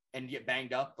hurt and get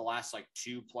banged up the last like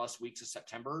 2+ weeks of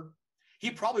September,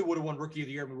 he probably would have won Rookie of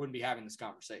the Year and we wouldn't be having this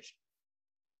conversation.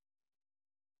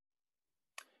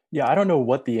 Yeah, I don't know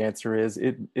what the answer is.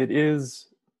 It is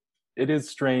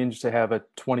strange to have a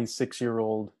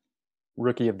 26-year-old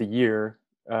Rookie of the Year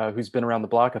who's been around the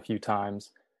block a few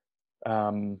times.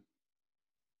 I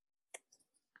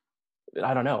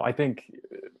don't know. I think,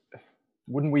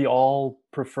 wouldn't we all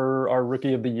prefer our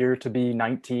Rookie of the Year to be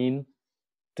 19,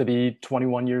 to be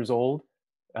 21 years old?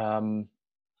 I know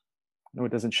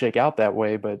it doesn't shake out that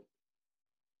way, but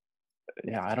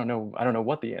yeah, I don't know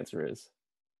what the answer is.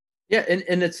 Yeah,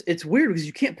 and it's weird because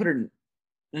you can't put an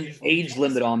age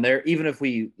limit on there, even if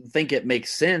we think it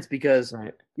makes sense. Because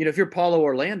right. If you're Paulo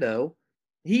Orlando,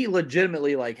 he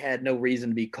legitimately like had no reason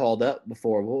to be called up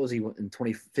before. What was he in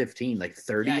 2015? Like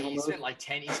 30? Yeah, he spent like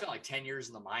 10 years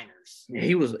in the minors. Yeah,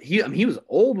 he was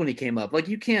old when he came up. Like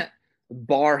you can't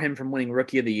bar him from winning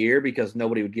Rookie of the Year because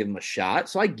nobody would give him a shot.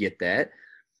 So I get that.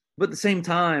 But at the same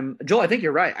time, Joel, I think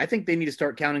you're right. I think they need to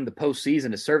start counting the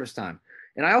postseason as service time.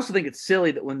 And I also think it's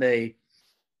silly that when they,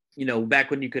 back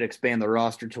when you could expand the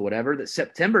roster to whatever, that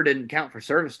September didn't count for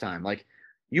service time. Like,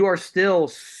 you are still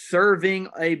serving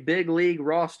a big league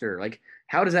roster. Like,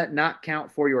 how does that not count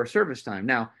for your service time?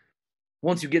 Now,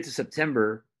 once you get to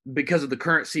September, because of the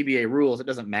current CBA rules, it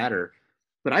doesn't matter.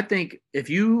 But I think if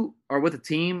you are with a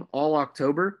team all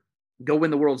October, go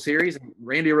win the World Series,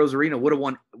 Randy Rosarina would have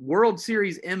won World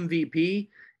Series MVP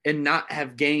and not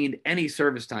have gained any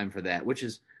service time for that,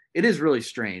 it is really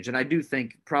strange. And I do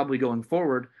think probably going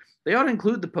forward, they ought to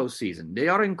include the postseason. They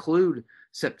ought to include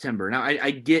September. Now,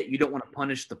 I get you don't want to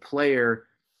punish the player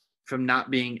from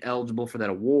not being eligible for that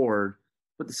award,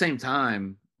 but at the same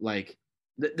time, like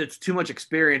there's too much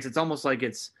experience. It's almost like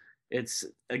it's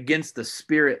against the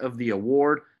spirit of the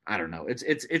award. I don't know. It's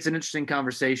an interesting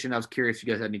conversation. I was curious if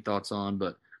you guys had any thoughts on,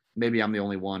 but maybe I'm the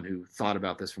only one who thought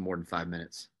about this for more than 5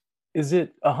 minutes. Is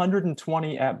it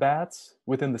 120 at bats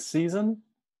within the season?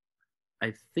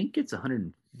 I think it's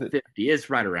 150. It's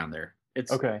right around there.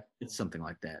 It's okay. It's something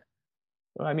like that.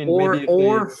 Well, I mean,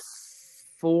 or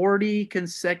 40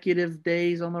 consecutive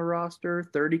days on the roster,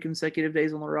 30 consecutive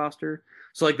days on the roster.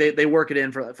 So like they work it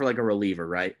in for like a reliever,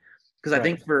 right? Because I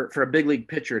think for a big league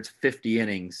pitcher, it's 50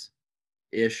 innings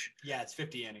ish. Yeah, it's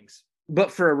 50 innings.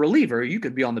 But for a reliever, you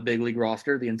could be on the big league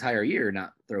roster the entire year and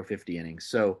not throw 50 innings.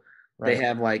 So they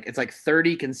have it's like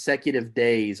 30 consecutive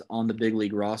days on the big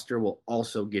league roster will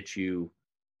also get you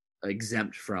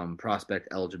exempt from prospect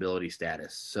eligibility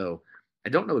status. So I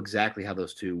don't know exactly how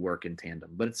those two work in tandem,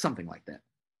 but it's something like that.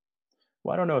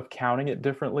 Well, I don't know if counting it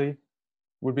differently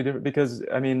would be different because,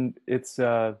 I mean, it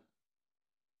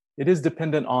is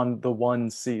dependent on the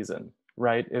one season,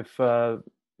 right? If a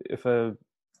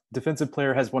defensive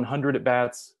player has 100 at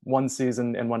bats one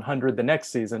season and 100 the next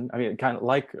season, I mean, kind of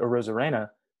like a Rosarena,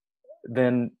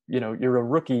 then, you're a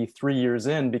rookie 3 years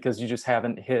in because you just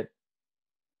haven't hit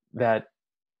that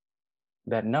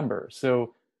number.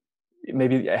 So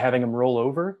maybe having them roll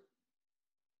over.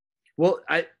 Well,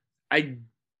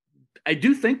 I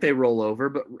do think they roll over,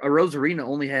 but Rosarina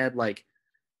only had like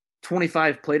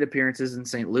 25 plate appearances in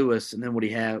St. Louis, and then what do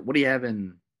you have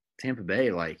in Tampa Bay?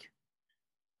 Like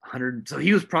 100. So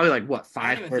he was probably like what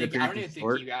 5 plate appearances. I don't even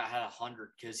think he had 100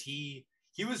 because he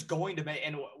was going to make.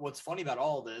 And what's funny about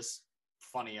all this,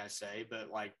 funny I say, but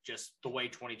like just the way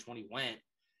 2020 went,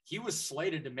 he was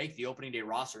slated to make the opening day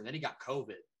roster, and then he got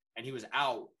COVID. And he was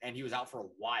out for a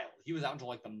while. He was out until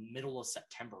like the middle of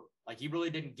September. Like he really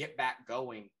didn't get back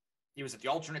going. He was at the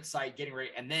alternate site getting ready.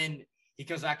 And then he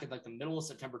comes back in like the middle of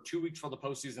September, 2 weeks for the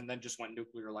postseason, and then just went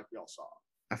nuclear like we all saw.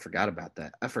 I forgot about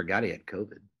that. I forgot he had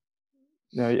COVID.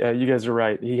 No, yeah, you guys are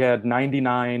right. He had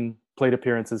 99 plate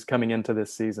appearances coming into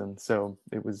this season. So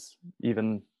it was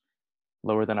even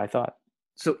lower than I thought.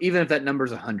 So even if that number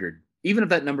is 100, even if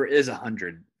that number is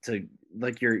 100, to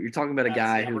like you're talking about a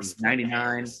guy who's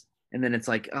 99, and then it's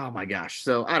like, oh my gosh.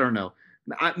 So I don't know.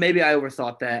 Maybe I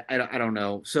overthought that. I don't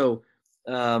know. So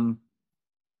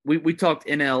we talked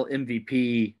NL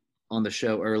MVP on the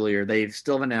show earlier. They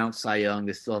still have announced Cy Young.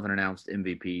 They still haven't announced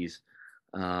MVPs.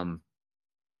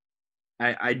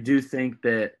 I do think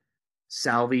that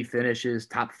Salvi finishes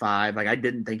top 5. Like I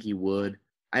didn't think he would.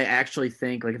 I actually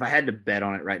think, like, if I had to bet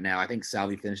on it right now, I think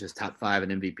Salvi finishes top 5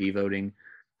 in MVP voting.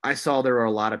 I saw there were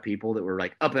a lot of people that were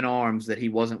like up in arms that he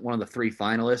wasn't one of the 3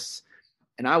 finalists.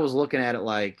 And I was looking at it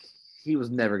like he was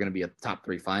never going to be a top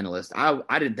 3 finalist.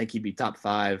 I didn't think he'd be top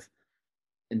 5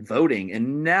 in voting.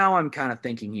 And now I'm kind of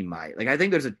thinking he might. Like, I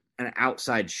think there's an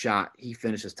outside shot he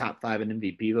finishes top 5 in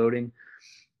MVP voting.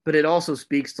 But it also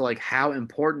speaks to like how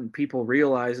important people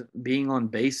realize being on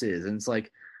base is. And it's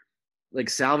like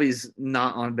Salvi's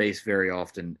not on base very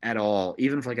often at all,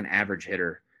 even for like an average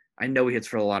hitter. I know he hits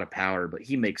for a lot of power, but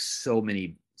he makes so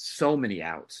many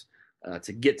outs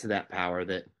to get to that power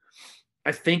that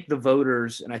I think the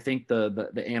voters and I think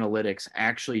the analytics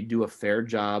actually do a fair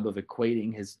job of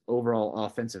equating his overall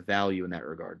offensive value in that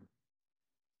regard.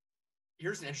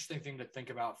 Here's an interesting thing to think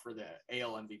about for the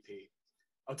AL MVP.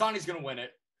 Ohtani's going to win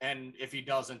it, and if he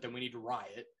doesn't, then we need to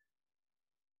riot.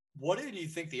 What do you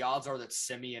think the odds are that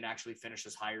Semien actually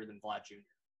finishes higher than Vlad Jr.?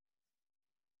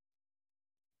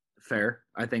 Fair.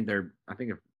 I think they're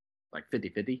like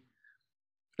 50-50.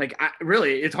 Like,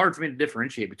 it's hard for me to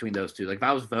differentiate between those two. Like, if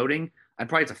I was voting, I'd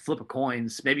probably have to flip a coin.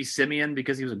 Maybe Semien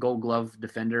because he was a Gold Glove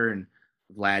defender and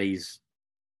Vladdy's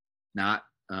not.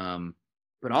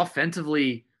 But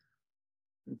offensively,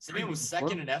 Semien was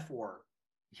second in F4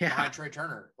 behind behind Trey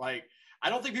Turner. Like, I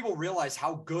don't think people realize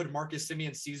how good Marcus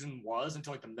Semien's season was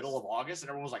until like the middle of August, and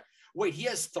everyone was like, "Wait, he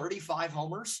has 35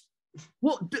 homers."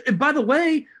 Well, by the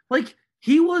way, like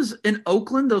he was in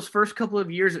Oakland those first couple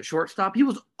of years at shortstop. He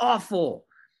was awful.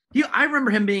 I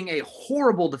remember him being a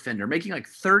horrible defender, making like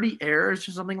 30 errors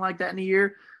or something like that in a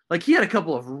year. Like he had a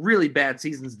couple of really bad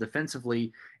seasons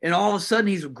defensively, and all of a sudden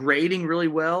he's grading really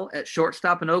well at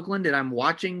shortstop in Oakland. And I'm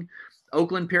watching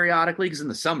Oakland periodically because in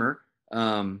the summer,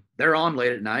 they're on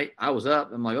late at night. I was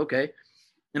up. I'm like, okay.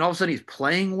 And all of a sudden he's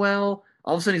playing well.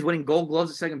 All of a sudden he's winning Gold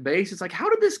Gloves at second base. It's like, how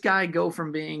did this guy go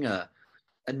from being a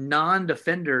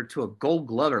non-defender to a Gold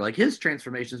Glover? Like, his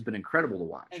transformation has been incredible to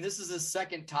watch. And this is his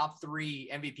second top 3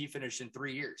 MVP finish in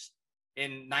 3 years.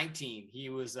 In 19, he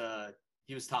was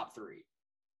top 3.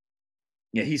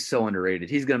 Yeah, he's so underrated.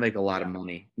 He's going to make a lot of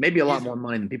money, maybe a lot more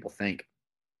money than people think.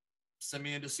 Send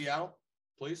me into Seattle,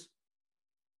 please.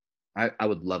 I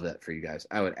would love that for you guys.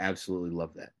 I would absolutely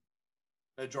love that.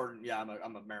 Jordan, yeah, I'm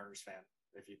a Mariners fan.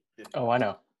 If you didn't. Oh, I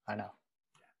know. Yeah,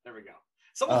 there we go.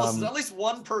 Someone listens. At least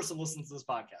one person listens to this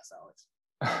podcast, Alex.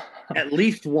 At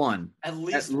least one. At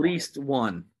least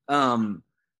one.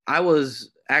 I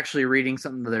was actually reading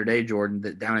something the other day, Jordan,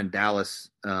 that down in Dallas,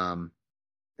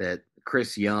 that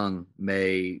Chris Young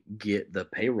may get the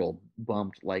payroll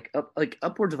bumped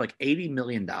upwards of $80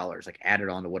 million, added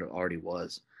on to what it already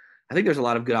was. I think there's a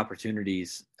lot of good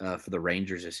opportunities for the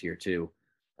Rangers this year too.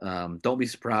 Don't be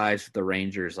surprised if the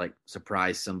Rangers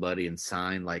surprise somebody and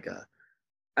sign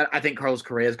I think Carlos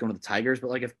Correa is going to the Tigers,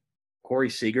 but if Corey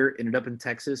Seager ended up in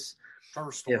Texas,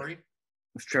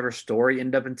 if Trevor Story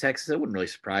ended up in Texas, it wouldn't really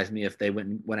surprise me if they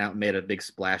went out and made a big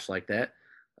splash like that.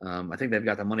 I think they've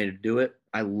got the money to do it.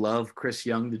 I love Chris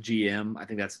Young, the GM. I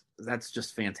think that's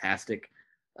just fantastic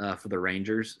for the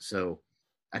Rangers. So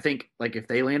I think if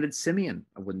they landed Simeon,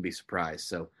 I wouldn't be surprised.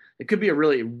 So it could be a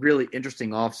really, really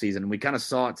interesting offseason. We kind of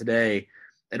saw it today.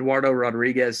 Eduardo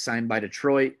Rodriguez signed by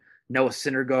Detroit. Noah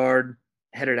Syndergaard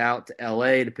headed out to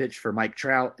L.A. to pitch for Mike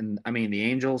Trout and the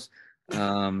Angels.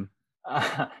 Who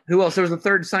else? There was a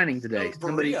third signing today.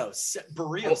 Barrios 7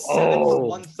 for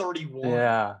 131.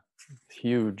 Yeah,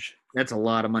 huge. That's a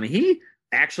lot of money. He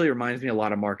actually reminds me a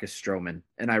lot of Marcus Stroman,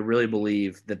 and I really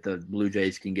believe that the Blue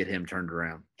Jays can get him turned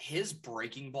around. His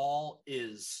breaking ball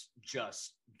is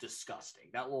just disgusting.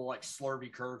 That little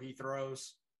slurvy curve he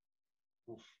throws.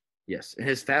 Oof. Yes, and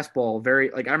his fastball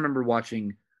I remember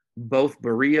watching both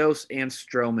Barrios and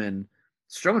Stroman.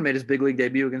 Stroman made his big league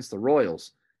debut against the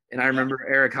Royals. And I remember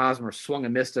Eric Hosmer swung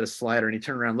and missed at a slider, and he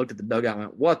turned around, looked at the dugout, and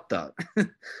went, "What the?"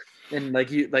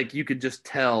 And you could just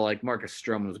tell Marcus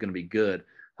Stroman was going to be good.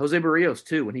 Jose Barrios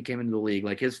too, when he came into the league,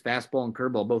 his fastball and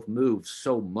curveball both move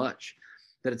so much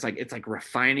that it's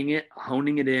refining it,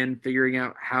 honing it in, figuring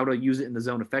out how to use it in the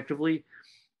zone effectively.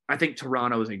 I think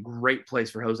Toronto is a great place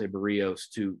for Jose Barrios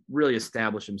to really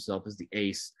establish himself as the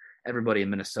ace everybody in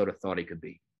Minnesota thought he could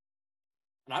be.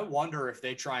 And I wonder if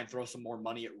they try and throw some more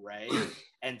money at Ray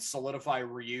and solidify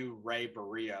Ray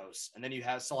Barrios. And then you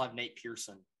still have Nate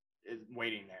Pearson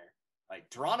waiting there.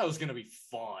 Toronto's going to be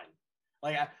fun.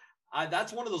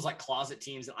 That's one of those closet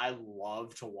teams that I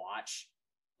love to watch.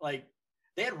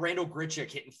 They had Randall Grichuk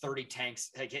hitting 30 tanks,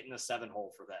 hitting the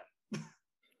 7-hole for them.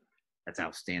 That's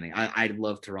outstanding. I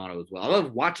love Toronto as well. I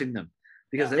love watching them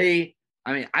because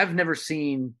I've never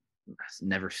seen.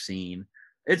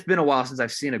 It's been a while since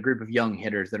I've seen a group of young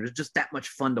hitters that are just that much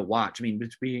fun to watch.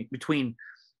 Between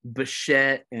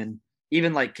Bichette and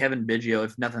even Kevin Biggio,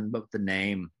 if nothing but the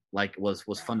name, was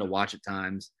fun to watch at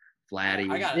times.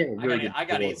 Vladdy. I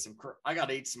got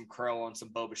to eat some crow on some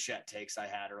Bo Bichette takes I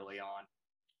had early on.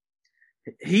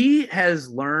 He has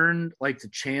learned to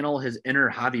channel his inner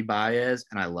Javi Baez,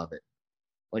 and I love it.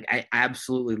 I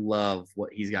absolutely love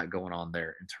what he's got going on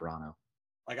there in Toronto.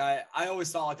 I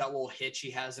always thought that little hitch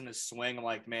he has in his swing.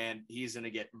 I'm man, he's going to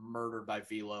get murdered by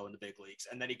velo in the big leagues.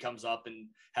 And then he comes up and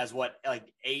has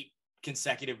 8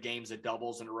 consecutive games of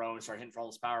doubles in a row and start hitting for all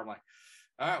his power. I'm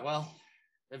all right, well,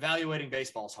 evaluating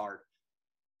baseball is hard.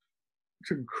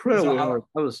 It's incredible.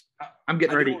 I'm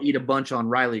getting ready to eat a bunch on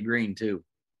Riley Green too.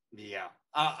 Yeah.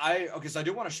 So I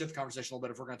do want to shift the conversation a little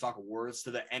bit if we're going to talk awards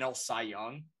to the NL Cy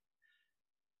Young.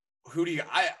 Who do you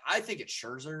I think it's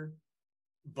Scherzer,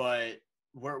 but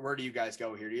where do you guys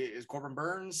go here? Is Corbin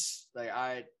Burns?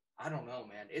 I don't know,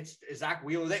 man. It's Zach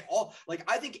Wheeler. They all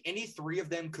I think any 3 of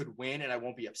them could win, and I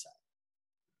won't be upset.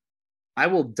 I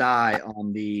will die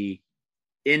on the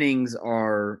innings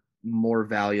are more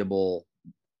valuable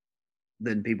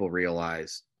than people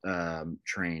realize.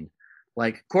 Train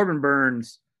Corbin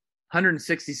Burns,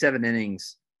 167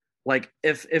 innings.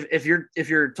 If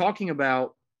you're talking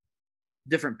about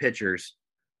different pitchers.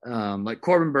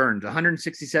 Corbin Burns,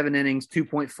 167 innings,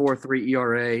 2.43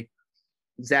 ERA.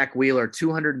 Zach Wheeler,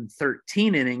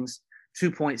 213 innings,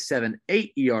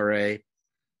 2.78 ERA.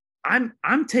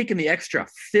 I'm taking the extra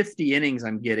 50 innings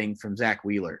I'm getting from Zach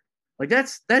Wheeler.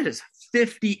 That is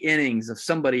 50 innings of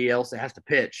somebody else that has to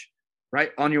pitch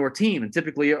right on your team, and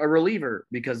typically a reliever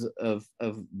because of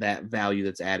that value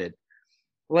that's added.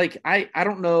 I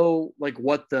don't know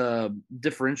what the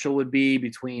differential would be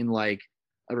between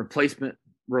a replacement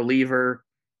reliever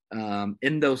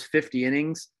in those 50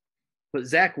 innings. But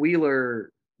Zach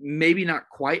Wheeler, maybe not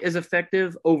quite as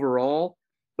effective overall,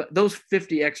 but those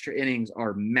 50 extra innings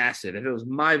are massive. If it was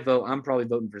my vote, I'm probably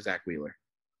voting for Zach Wheeler.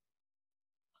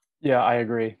 Yeah, I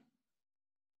agree.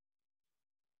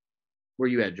 Where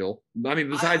you at, Joel? I mean,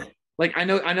 besides, like, I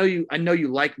know you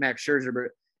like Max Scherzer,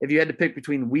 but if you had to pick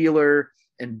between Wheeler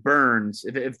and Burns,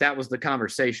 if that was the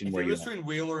conversation, if where it you was between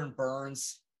Wheeler and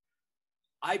Burns,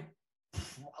 I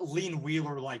lean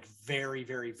Wheeler like very,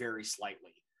 very, very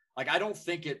slightly. Like, I don't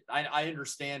think it. I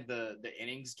understand the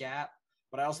innings gap,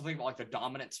 but I also think about like the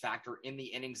dominance factor in the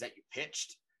innings that you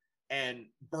pitched. And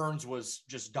Burns was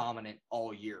just dominant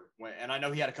all year. And I know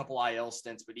he had a couple IL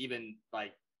stints, but even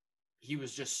like he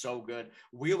was just so good.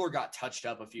 Wheeler got touched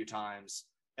up a few times,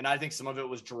 and I think some of it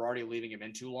was Girardi leaving him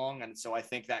in too long. And so I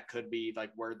think that could be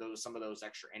like where some of those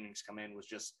extra innings come in, was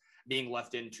just being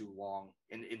left in too long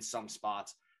in some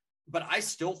spots. But I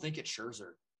still think it's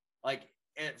Scherzer. Like,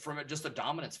 from just a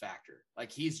dominance factor,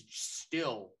 like he's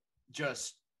still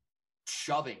just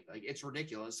shoving. Like, it's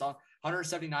ridiculous. So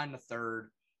 179 in the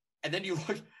third. And then you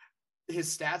look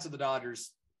his stats of the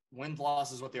Dodgers, win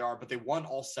losses what they are, but they won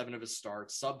all 7 of his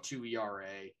starts, sub-2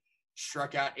 ERA,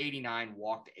 struck out 89,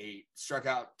 walked 8, struck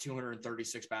out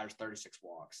 236 batters, 36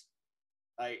 walks.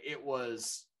 Like, it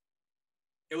was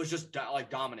just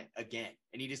like dominant again,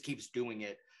 and he just keeps doing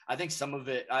it. I think some of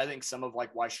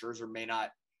like why Scherzer may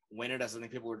not win it, as I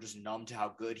think people are just numb to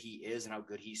how good he is and how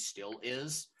good he still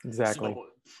is. Exactly. So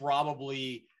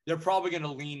they're probably going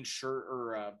to lean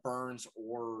Burns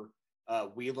or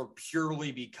Wheeler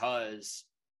purely because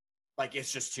like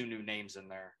it's just 2 new names in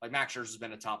there. Like, Max Scherzer's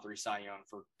been a top 3 Cy Young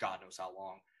for God knows how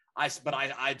long.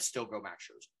 I'd still go Max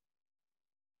Scherzer.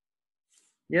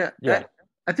 Yeah.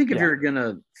 I think if you're going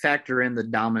to factor in the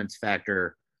dominance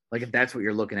factor, like if that's what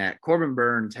you're looking at, Corbin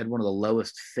Burns had one of the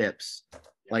lowest FIPS,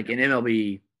 like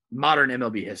in modern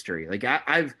MLB history. Like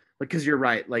because you're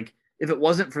right. Like, if it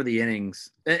wasn't for the innings,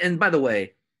 and by the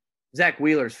way, Zach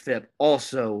Wheeler's FIP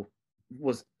also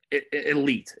was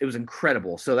elite. It was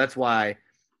incredible. So that's why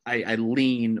I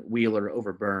lean Wheeler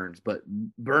over Burns. But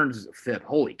Burns' FIP,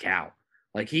 holy cow!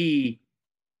 Like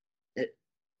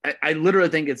I literally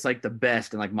think it's like the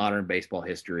best in like modern baseball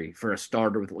history for a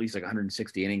starter with at least like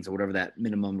 160 innings or whatever that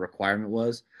minimum requirement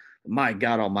was. My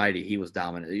God Almighty, he was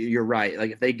dominant. You're right.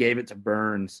 Like, if they gave it to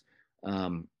Burns,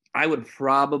 I would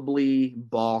probably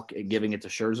balk at giving it to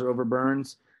Scherzer over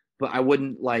Burns, but I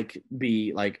wouldn't like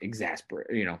be like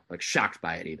exasperated, like shocked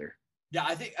by it either. Yeah,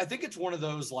 I think it's one of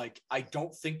those, like, I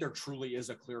don't think there truly is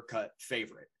a clear-cut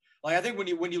favorite. Like, I think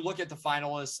when you look at the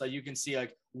finalists, you can see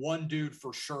like one dude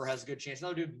for sure has a good chance,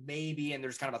 another dude maybe, and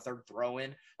there's kind of a third throw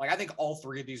in. Like, I think all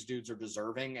 3 of these dudes are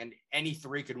deserving, and any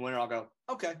 3 could win, and I'll go,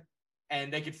 okay.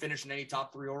 And they could finish in any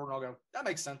top 3 order, and I'll go, that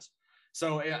makes sense.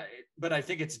 So, but I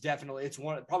think it's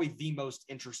probably the most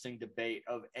interesting debate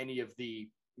of any of the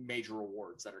major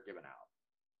awards that are given out.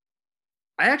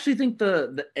 I actually think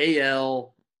the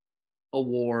AL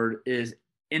award is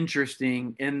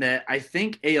interesting in that I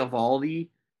think Eovaldi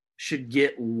should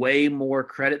get way more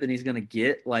credit than he's going to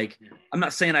get. Like, I'm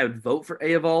not saying I would vote for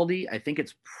Eovaldi. I think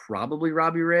it's probably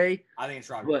Robbie Ray. I think it's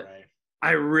Robbie Ray.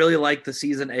 I really like the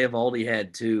season Eovaldi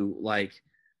had too. Like,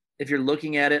 if you're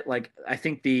looking at it, like, I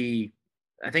think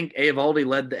Eovaldi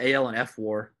led the AL in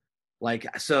FWAR.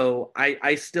 Like, so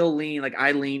I still lean, like,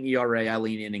 I lean ERA, I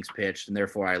lean innings pitched, and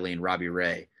therefore I lean Robbie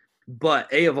Ray.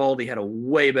 But Eovaldi had a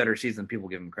way better season than people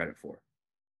give him credit for.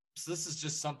 So this is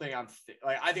just something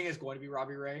I think it's going to be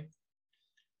Robbie Ray.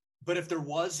 But if there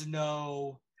was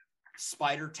no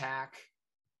spider tack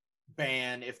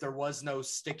ban, if there was no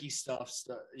sticky stuff,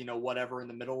 whatever in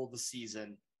the middle of the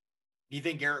season, do you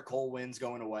think Garrett Cole wins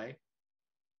going away?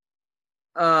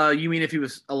 You mean if he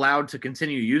was allowed to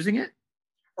continue using it?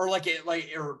 Or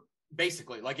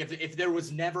basically, like if there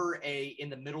was never in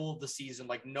the middle of the season,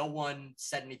 like no one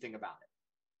said anything about it.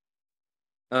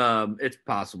 It's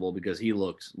possible because he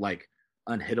looks like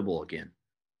unhittable again.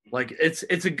 Like, it's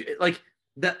like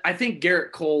that. I think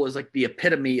Garrett Cole is like the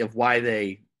epitome of why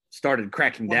they started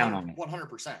cracking down on him.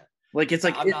 100%. Like, it's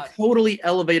like totally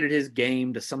elevated his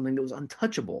game to something that was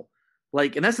untouchable.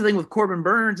 Like, and that's the thing with Corbin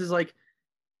Burns is like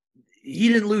he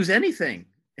didn't lose anything.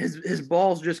 His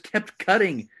balls just kept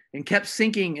cutting and kept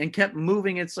sinking and kept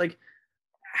moving. It's like,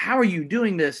 how are you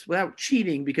doing this without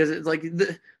cheating? Because it's like,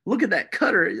 look at that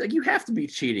cutter. Like, you have to be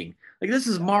cheating. Like, this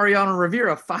is Mariano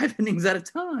Rivera 5 innings at a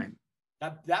time.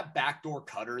 That backdoor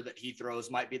cutter that he throws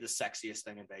might be the sexiest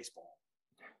thing in baseball,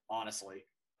 honestly.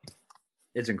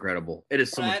 It's incredible. It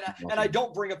is so much fun. And I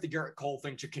don't bring up the Garrett Cole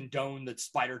thing to condone the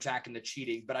spider tack and the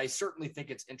cheating, but I certainly think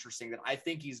it's interesting that I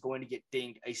think he's going to get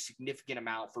dinged a significant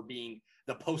amount for being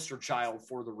the poster child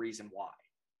for the reason why.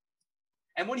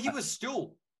 And when he was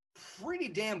still pretty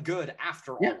damn good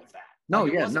after all of that. No,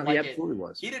 he absolutely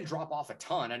was. He didn't drop off a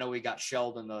ton. I know he got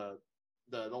shelled in the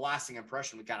lasting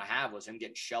impression we kind of have was him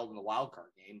getting shelled in the wild card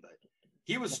game, but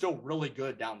he was still really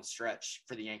good down the stretch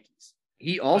for the Yankees.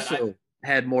 He also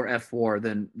had more F4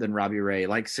 than Robbie Ray,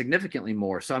 like significantly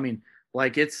more. So I mean,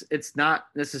 like it's not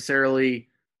necessarily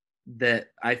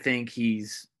that I think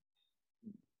he's,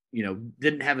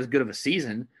 didn't have as good of a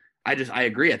season. I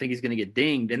agree. I think he's going to get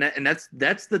dinged, and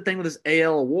that's the thing with this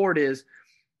AL award is,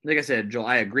 like I said, Joel,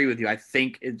 I agree with you. I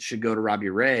think it should go to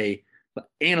Robbie Ray, but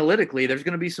analytically, there's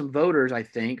going to be some voters I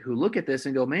think who look at this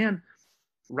and go, man,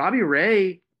 Robbie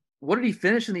Ray, what did he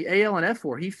finish in the AL and F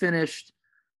for? He finished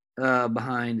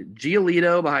behind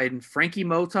Giolito, behind Frankie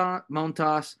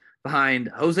Montas, behind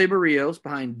Jose Barrios,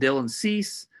 behind Dylan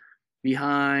Cease,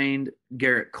 behind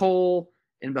Garrett Cole,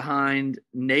 and behind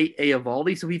Nate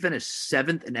Eovaldi. So he finished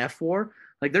 7th in F4.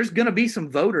 Like, there's going to be some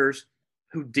voters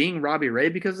who ding Robbie Ray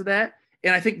because of that.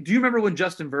 And I think, do you remember when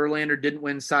Justin Verlander didn't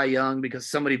win Cy Young because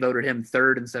somebody voted him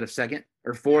 3rd instead of 2nd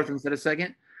or 4th instead of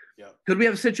 2nd? Yeah. Could we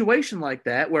have a situation like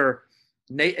that where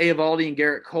Nate Eovaldi and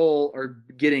Garrett Cole are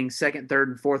getting 2nd, 3rd,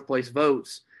 and 4th place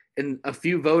votes, and a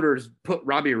few voters put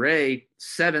Robbie Ray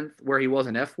 7th where he was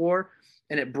in F4,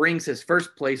 and it brings his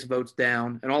 1st place votes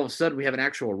down, and all of a sudden we have an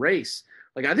actual race.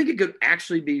 Like, I think it could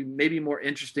actually be maybe more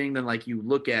interesting than, like, you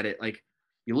look at it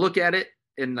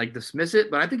and, like, dismiss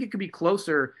it, but I think it could be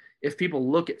closer if people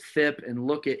look at FIP and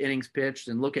look at innings pitched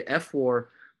and look at F4,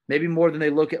 maybe more than they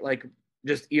look at, like,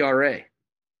 just ERA.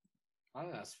 I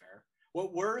think that's fair. Well,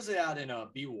 where is it at in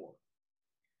B WAR?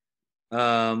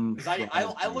 Because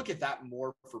I look at that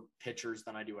more for pitchers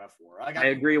than I do F4. I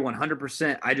agree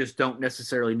 100%. I just don't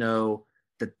necessarily know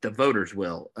that the voters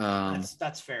will.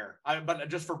 That's fair. But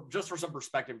just for some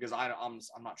perspective, because I'm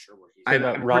not sure where he's.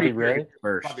 I'm Robbie Ray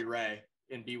first. Robbie Ray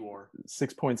in B WAR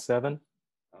 6.7.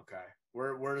 Okay,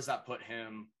 where does that put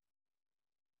him?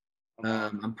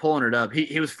 I'm pulling it up.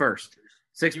 He was first.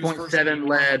 6.7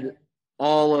 led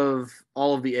all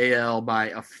of the AL by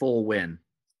a full win.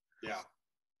 Yeah.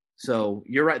 So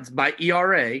you're right. It's by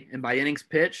ERA and by innings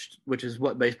pitched, which is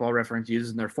what Baseball Reference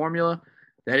uses in their formula.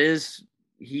 That is,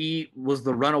 he was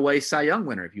the runaway Cy Young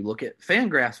winner. If you look at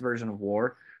Fangraph's version of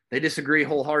WAR, they disagree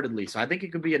wholeheartedly. So I think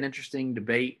it could be an interesting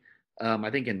debate. I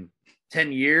think in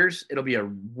 10 years, it'll be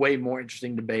a way more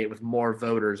interesting debate with more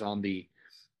voters on the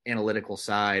analytical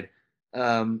side.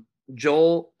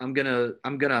 Joel, I'm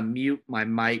gonna mute my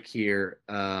mic here.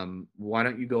 Why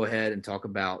don't you go ahead and talk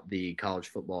about the college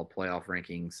football playoff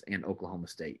rankings and Oklahoma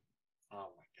State? Oh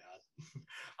my God,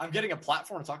 I'm getting a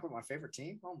platform to talk about my favorite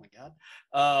team. Oh my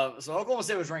God. So Oklahoma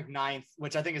State was ranked 9th,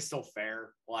 which I think is still fair.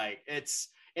 Like it's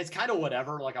kind of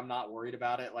whatever. Like I'm not worried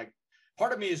about it. Like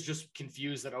part of me is just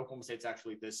confused that Oklahoma State's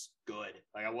actually this good.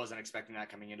 Like I wasn't expecting that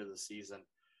coming into the season,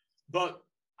 but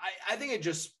I think I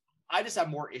just have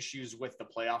more issues with the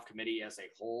playoff committee as a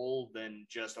whole than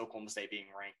just Oklahoma State being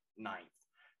ranked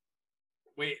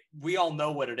 9th. We all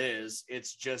know what it is.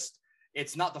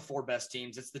 It's not the 4 best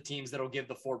teams. It's the teams that'll give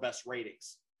the 4 best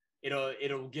ratings.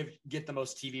 It'll get the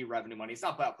most TV revenue money. It's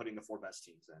not about putting the 4 best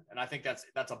teams in. And I think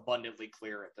that's abundantly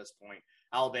clear at this point.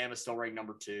 Alabama's still ranked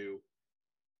number 2.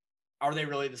 Are they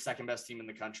really the 2nd best team in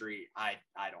the country? I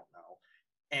don't know.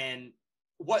 And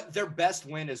what their best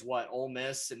win is what Ole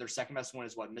Miss, and their 2nd best win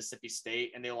is what Mississippi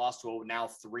State, and they lost to a now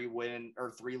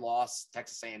 3-loss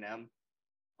Texas A&M.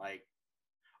 Like,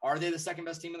 are they the 2nd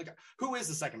best team in the country? Who is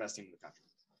the 2nd best team in the country?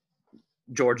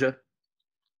 Georgia.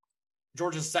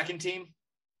 Georgia's 2nd team.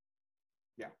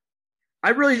 Yeah,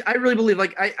 I really believe.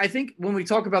 Like, I think when we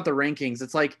talk about the rankings,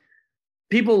 it's like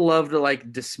people love to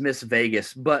like dismiss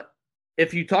Vegas, but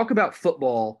if you talk about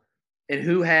football and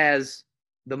who has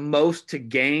the most to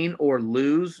gain or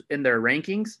lose in their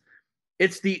rankings,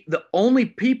 it's the only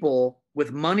people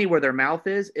with money where their mouth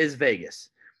is Vegas.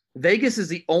 Vegas is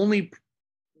the only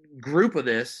group of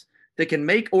this that can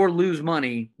make or lose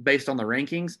money based on the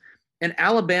rankings. And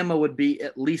Alabama would be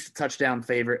at least a touchdown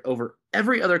favorite over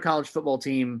every other college football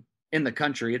team in the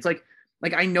country. It's like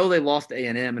I know they lost to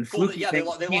A&M and well, yeah, they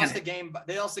lost the game.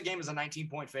 They lost the game as a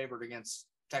 19-point favorite against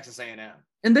Texas A&M.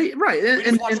 And they and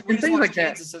things like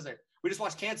that. We just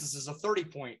watched Kansas as a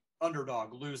 30-point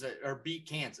underdog lose it or beat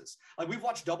Kansas. Like we've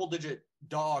watched double-digit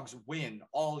dogs win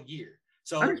all year.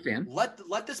 So I understand.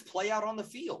 Let this play out on the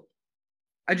field.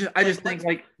 I just think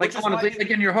like honestly,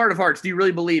 like in your heart of hearts, do you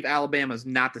really believe Alabama's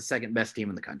not the 2nd best team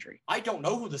in the country? I don't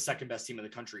know who the 2nd best team in the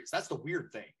country is. That's the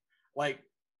weird thing. Like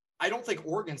I don't think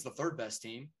Oregon's the third best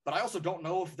team, but I also don't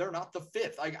know if they're not the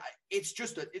fifth.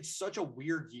 It's such a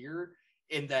weird year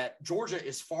in that Georgia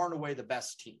is far and away the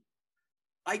best team.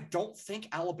 I don't think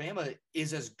Alabama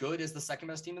is as good as the second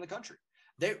best team in the country.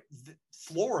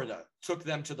 Florida took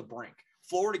them to the brink.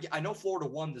 I know Florida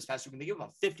won this past week, and they gave them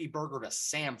a 50-burger to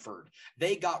Samford.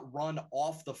 They got run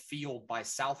off the field by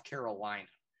South Carolina.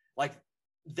 Like,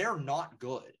 they're not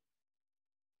good.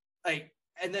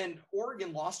 And then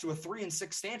Oregon lost to a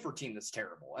 3-6 Stanford team that's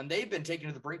terrible, and they've been taken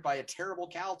to the brink by a terrible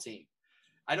Cal team.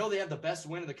 I know they have the best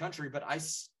win in the country, but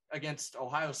against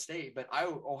Ohio State, but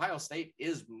Ohio State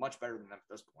is much better than them at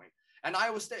this point. And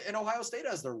Ohio State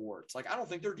has their warts. Like, I don't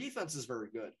think their defense is very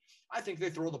good. I think they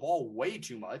throw the ball way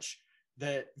too much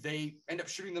that they end up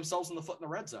shooting themselves in the foot in the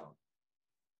red zone.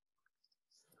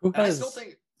 Who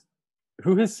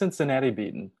has Cincinnati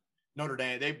beaten? Notre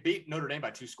Dame. They beat Notre Dame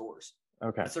by 2 scores.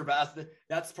 Okay.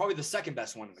 That's probably the second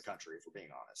best one in the country, if we're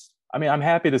being honest. I mean, I'm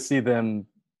happy to see them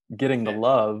getting the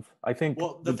love. I think.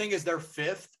 Well, the thing is, they're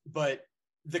fifth, but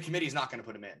the committee's not going to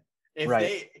put them in.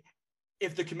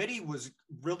 If the committee was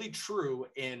really true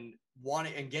in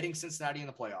getting Cincinnati in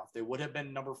the playoff, they would have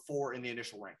been number 4 in the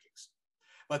initial rankings.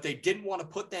 But they didn't want to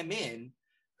put them in.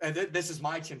 And this is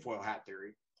my tinfoil hat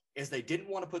theory: is they didn't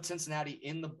want to put Cincinnati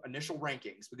in the initial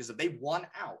rankings because if they won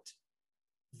out,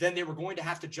 then they were going to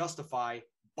have to justify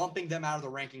bumping them out of the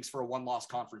rankings for a one-loss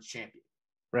conference champion.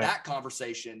 Right. That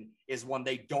conversation is one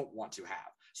they don't want to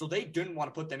have. So they didn't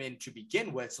want to put them in to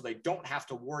begin with, so they don't have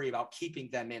to worry about keeping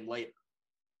them in later.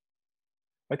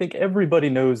 I think everybody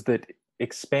knows that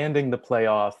expanding the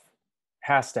playoff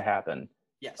has to happen.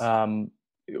 Yes.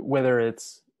 Whether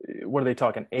it's, what are they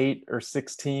talking, 8 or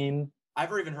 16?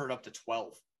 I've even heard up to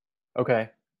 12. Okay.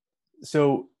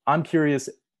 So I'm curious,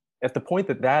 at the point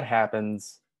that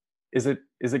happens, is it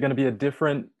going to be a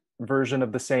different version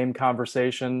of the same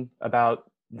conversation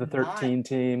about the 13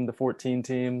 team, the 14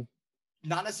 team?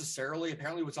 Not necessarily.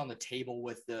 Apparently what's on the table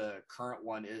with the current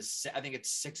one is, I think it's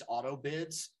 6 auto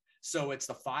bids. So it's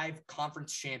the 5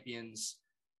 conference champions,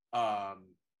 and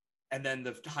then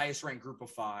the highest ranked group of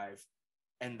 5,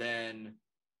 and then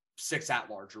 6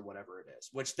 at-large or whatever it is,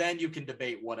 which then you can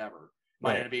debate whatever.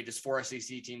 Might end up being just 4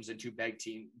 SEC teams and 2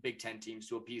 Big Ten teams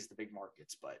to appease the big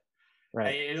markets, but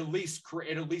it at least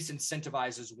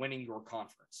incentivizes winning your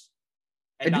conference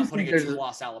and not putting a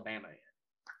 2-loss Alabama in.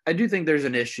 I do think there's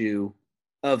an issue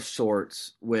of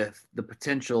sorts with the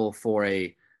potential for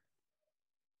a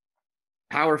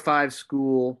Power 5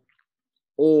 school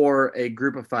or a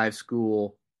Group of 5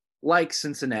 school like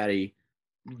Cincinnati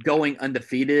going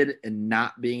undefeated and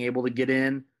not being able to get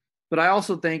in. But I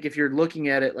also think if you're looking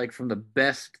at it like from the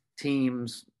best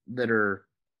teams that are,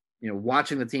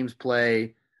 watching the teams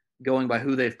play, going by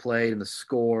who they've played and the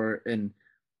score, and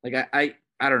like I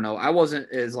don't know, I wasn't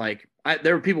as like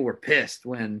there were people who were pissed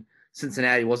when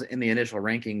Cincinnati wasn't in the initial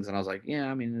rankings, and I was like,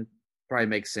 yeah, I mean, it probably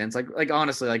makes sense. Like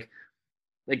honestly, like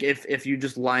if you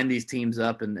just line these teams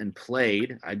up and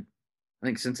played, I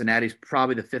think Cincinnati's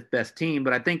probably the 5th best team,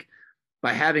 but I think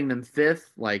by having them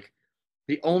 5th, like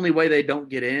the only way they don't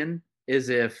get in is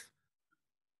if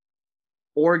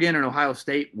Oregon and Ohio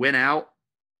State win out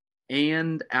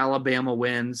and Alabama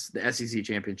wins the SEC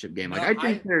championship game. Like, I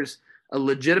think there's a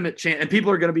legitimate chance, and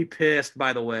people are going to be pissed,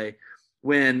 by the way,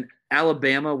 when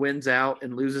Alabama wins out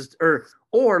and loses,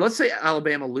 or let's say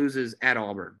Alabama loses at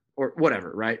Auburn or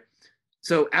whatever, right?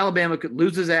 So Alabama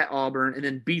loses at Auburn and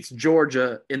then beats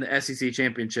Georgia in the SEC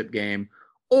championship game,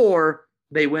 or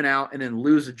they win out and then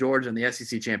lose to Georgia in the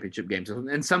SEC championship game. So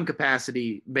in some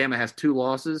capacity, Bama has 2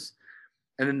 losses,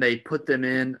 and then they put them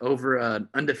in over an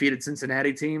undefeated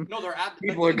Cincinnati team. No,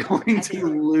 people are going to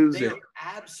lose it. They're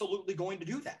absolutely going to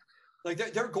do that. Like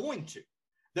they're going to.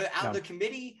 The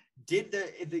committee did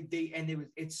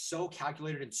it's so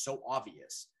calculated and so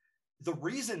obvious. The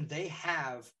reason they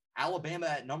have Alabama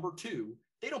at number 2,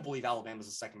 they don't believe Alabama's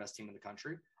the second best team in the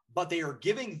country, but they are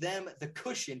giving them the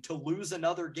cushion to lose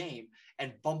another game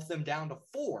and bump them down to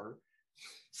 4.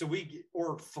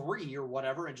 Or 3 or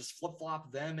whatever, and just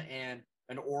flip-flop them and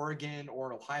an Oregon or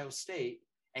an Ohio State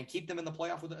and keep them in the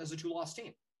playoff as a 2-loss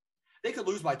team. They could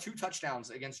lose by 2 touchdowns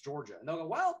against Georgia, and they'll go,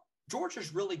 well,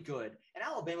 Georgia's really good, and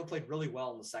Alabama played really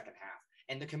well in the second half.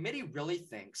 And the committee really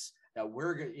thinks that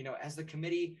as the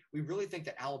committee, we really think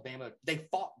that Alabama, they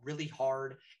fought really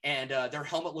hard, and their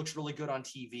helmet looks really good on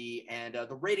TV, and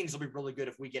the ratings will be really good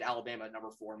if we get Alabama at number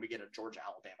 4 and we get a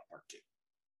Georgia-Alabama part 2.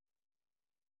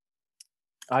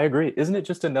 I agree. Isn't it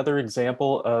just another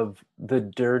example of the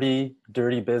dirty,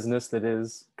 dirty business that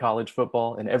is college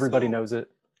football, and everybody knows it?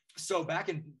 So back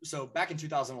in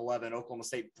 2011, Oklahoma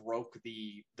State broke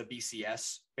the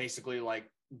BCS, basically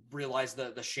like realize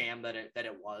the sham that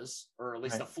it was, or at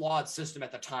least Right. the flawed system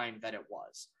at the time that it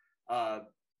was.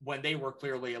 When they were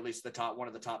clearly at least one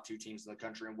of the top 2 teams in the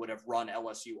country and would have run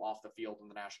LSU off the field in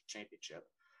the national championship.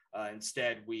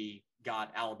 Instead, we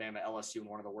got Alabama, LSU in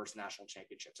one of the worst national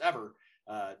championships ever.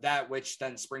 That which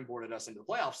then springboarded us into the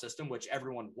playoff system, which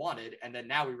everyone wanted. And then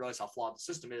now we realize how flawed the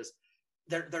system is.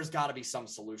 There's got to be some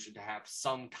solution to have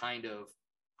some kind of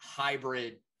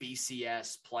hybrid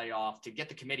BCS playoff to get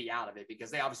the committee out of it,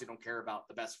 because they obviously don't care about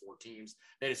the best 4 teams.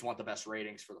 They just want the best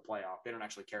ratings for the playoff. They don't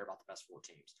actually care about the best 4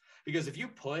 teams. Because if you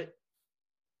put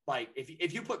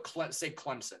if you put say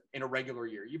Clemson in a regular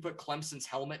year, you put Clemson's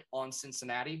helmet on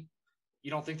Cincinnati,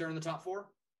 you don't think they're in the top 4?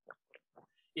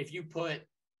 If you flipped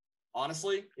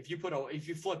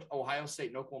Ohio State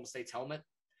and Oklahoma State's helmet,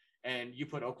 and you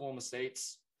put Oklahoma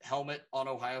State's helmet on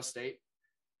Ohio State,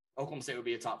 Oklahoma State would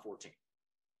be a top 4 team.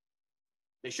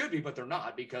 They should be, but they're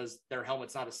not, because their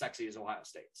helmet's not as sexy as Ohio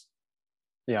State's.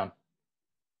 Yeah.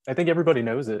 I think everybody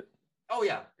knows it. Oh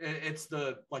yeah, it's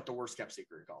the worst kept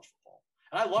secret in college football.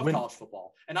 And I love college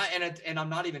football. And I'm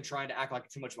not even trying to act like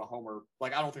too much of a homer.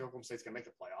 Like, I don't think Oklahoma State's going to make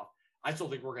the playoff. I still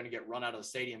think we're going to get run out of the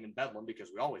stadium in Bedlam, because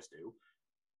we always do.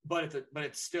 But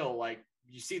it's still like,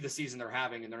 you see the season they're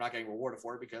having and they're not getting rewarded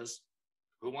for it, because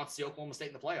who wants to see Oklahoma State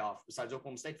in the playoff besides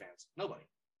Oklahoma State fans? Nobody.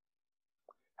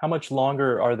 How much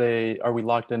longer are we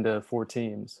locked into 4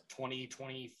 teams?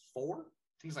 2024? I think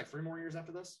it's like 3 more years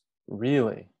after this.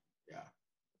 Really? Yeah.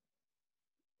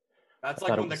 That's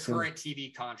like when the current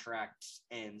TV contract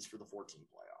ends for the 14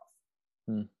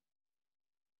 playoff.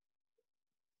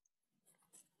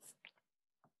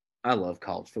 I love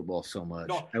college football so much.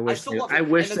 No, I wish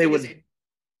they would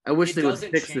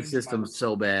fix the system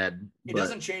so bad. It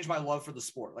doesn't change my love for the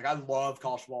sport. Like, I love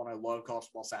college football and I love college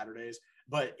football Saturdays,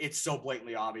 but it's so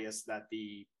blatantly obvious that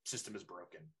the system is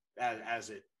broken as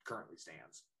it currently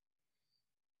stands.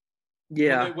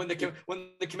 Yeah. When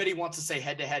the committee wants to say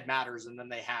head-to-head matters, and then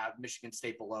they have Michigan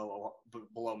State below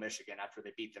Michigan after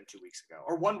they beat them 2 weeks ago,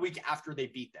 or 1 week after they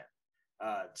beat them,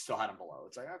 still had them below.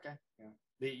 It's like, okay, yeah.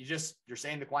 You're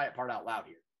saying the quiet part out loud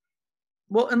here.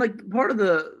 Well, and like part of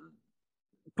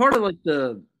like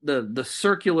the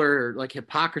circular like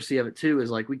hypocrisy of it too is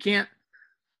like, we can't,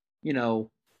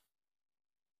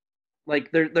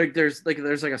 like there's like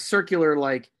a circular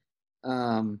like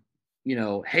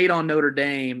hate on Notre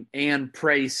Dame and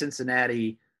praise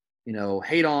Cincinnati,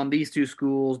 hate on these 2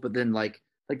 schools, but then like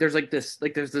there's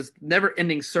this never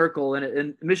ending circle.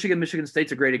 And Michigan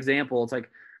State's a great example. It's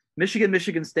like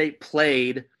Michigan State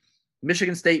played,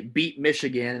 Michigan State beat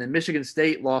Michigan, and then Michigan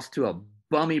State lost to a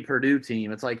bummy Purdue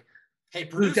team. It's like, hey,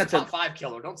 Purdue's a top 5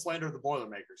 killer. Don't slander the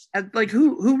Boilermakers. Like,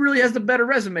 who really has the better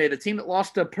resume? The team that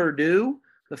lost to Purdue,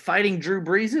 the Fighting Drew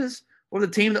Breeses, or the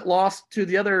team that lost to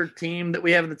the other team that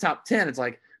we have in the top 10? It's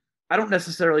like, I don't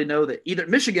necessarily know that either.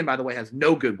 Michigan, by the way, has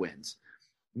no good wins.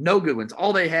 No good wins.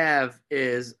 All they have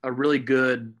is a really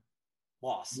good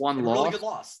loss. One loss. Really good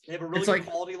loss. They have a really good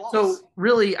quality loss. So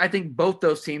really, I think both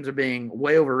those teams are being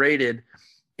way overrated.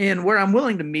 And where I'm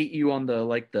willing to meet you on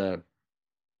the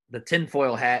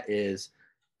tinfoil hat is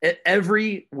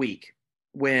every week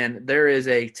when there is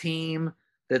a team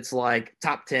that's like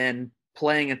top 10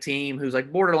 playing a team who's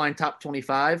like borderline top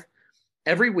 25,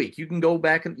 every week you can go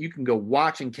back and you can go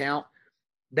watch and count.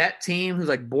 That team who's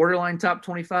like borderline top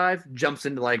 25 jumps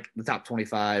into like the top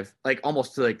 25, like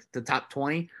almost to like the top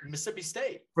 20. Mississippi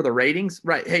State. For the ratings.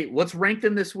 Right. Hey, let's rank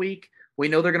them this week. We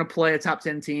know they're going to play a top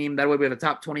 10 team. That way we have a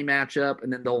top 20 matchup,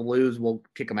 and then they'll lose. We'll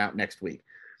kick them out next week.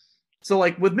 So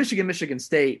like with Michigan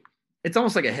State, it's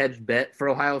almost like a hedged bet for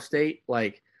Ohio State.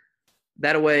 Like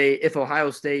that way, if Ohio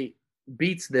State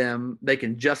beats them, they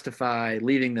can justify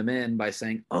leaving them in by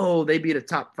saying, oh, they beat a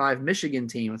top 5 Michigan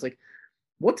team. It's like,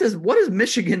 what has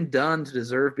Michigan done to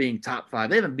deserve being top 5?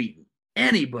 They haven't beaten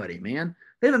anybody, man.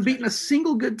 They haven't beaten a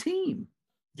single good team.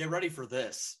 Get ready for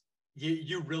this.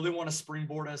 You really want to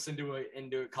springboard us into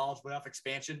a college playoff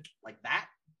expansion like that?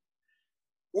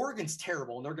 Oregon's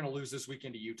terrible, and they're going to lose this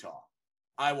weekend to Utah.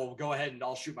 I will go ahead and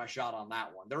I'll shoot my shot on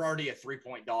that one. They're already a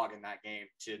 3-point dog in that game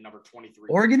to number 23.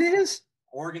 Oregon is?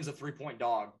 Oregon's a 3-point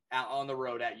dog out on the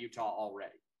road at Utah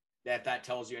already. That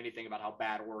tells you anything about how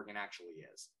bad Oregon actually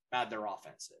is. Bad their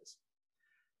offense is.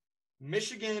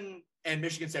 Michigan and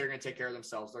Michigan State are going to take care of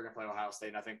themselves. They're going to play Ohio State,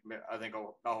 and I think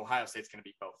Ohio State's going to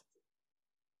beat both.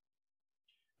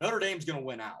 Notre Dame's going to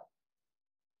win out.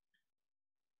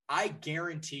 I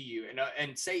guarantee you,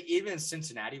 and say even if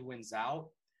Cincinnati wins out,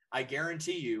 I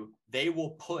guarantee you they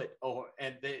will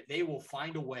they will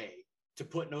find a way to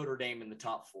put Notre Dame in the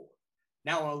top 4.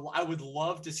 Now, I would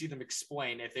love to see them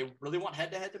explain, if they really want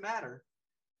head-to-head to matter,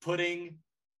 putting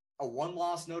a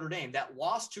one-loss Notre Dame that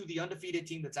lost to the undefeated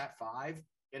team that's at 5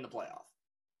 in the playoff.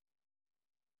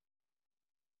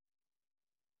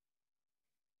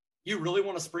 You really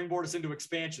want to springboard us into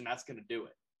expansion, that's going to do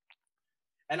it.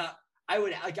 And I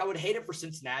would hate it for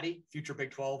Cincinnati, future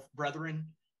Big 12 brethren.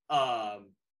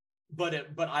 But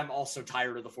I'm also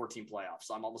tired of the 14 playoffs,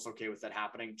 so I'm almost okay with that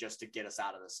happening just to get us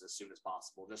out of this as soon as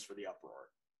possible, just for the uproar.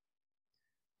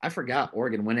 I forgot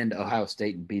Oregon went into Ohio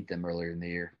State and beat them earlier in the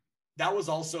year. That was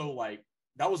also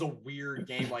that was a weird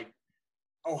game.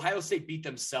 Ohio State beat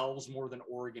themselves more than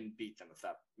Oregon beat them, if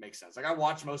that makes sense. I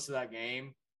watched most of that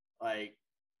game.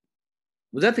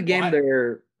 Was that the game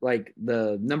there?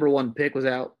 The number 1 pick was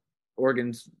out.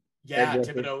 Oregon's. Yeah,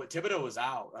 Thibodeau was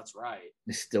out. That's right.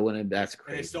 They still went in. That's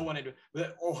crazy. And they still went into.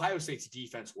 But Ohio State's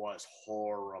defense was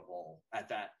horrible at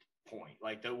that point.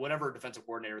 Whatever defensive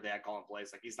coordinator they had calling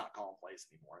plays, he's not calling plays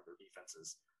anymore. Their defense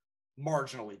is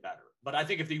marginally better. But I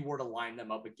think if you were to line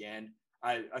them up again,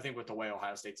 I think with the way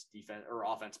Ohio State's defense or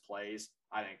offense plays,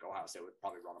 I think Ohio State would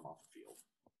probably run them off the field.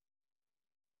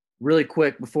 Really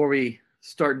quick before we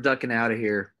start ducking out of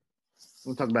here,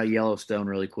 we'll talk about Yellowstone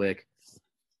really quick.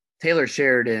 Taylor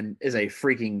Sheridan is a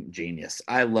freaking genius.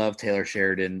 I love Taylor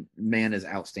Sheridan. Man is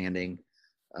outstanding.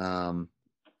 The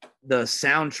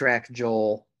soundtrack,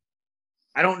 Joel,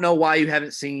 I don't know why you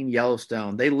haven't seen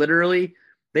Yellowstone.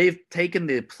 They've taken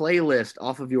the playlist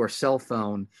off of your cell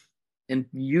phone and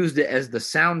used it as the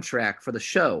soundtrack for the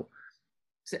show.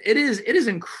 So it is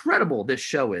incredible, this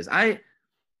show is. I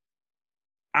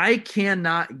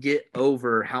cannot get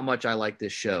over how much I like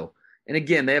this show. And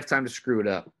again, they have time to screw it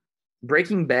up.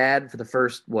 Breaking Bad for the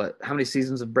first, how many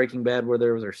seasons of Breaking Bad were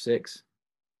there? Was there 6?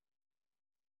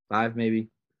 5 maybe?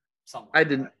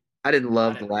 Something I didn't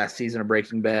love the last season of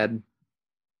Breaking Bad.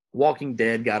 Walking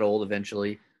Dead got old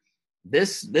eventually.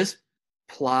 This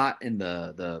plot and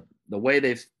the way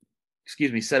they've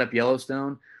set up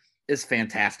Yellowstone is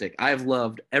fantastic. I've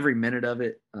loved every minute of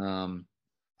it.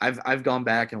 I've gone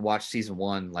back and watched season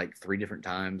 1 3 different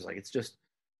times.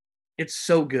 It's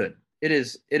so good. It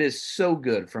is so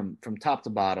good from top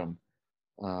to bottom.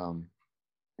 And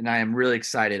I am really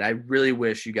excited. I really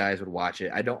wish you guys would watch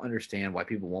it. I don't understand why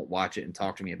people won't watch it and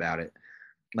talk to me about it.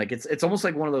 It's almost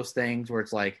like one of those things where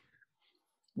it's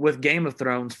with Game of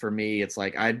Thrones for me, it's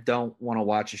I don't want to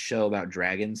watch a show about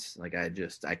dragons.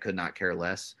 I could not care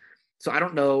less. So I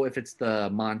don't know if it's the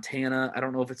Montana. I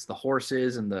don't know if it's the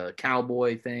horses and the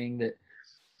cowboy thing that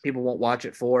people won't watch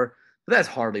it for. But that's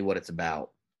hardly what it's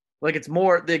about. It's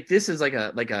more this is like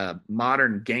a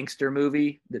modern gangster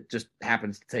movie that just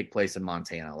happens to take place in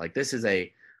Montana. This is The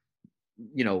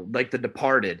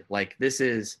Departed. This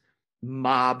is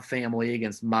mob family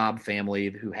against mob family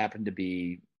who happen to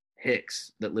be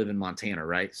Hicks that live in Montana,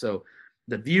 right? So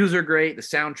the views are great. The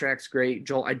soundtrack's great.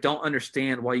 Joel, I don't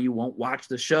understand why you won't watch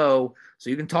the show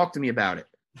so you can talk to me about it.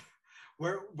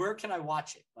 Where can I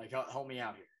watch it? Help me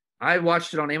out here. I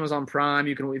watched it on Amazon Prime.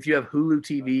 You can, if you have Hulu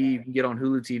TV, you can get on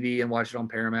Hulu TV and watch it on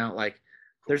Paramount.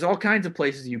 There's all kinds of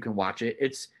places you can watch it.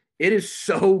 It is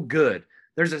so good.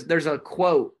 There's a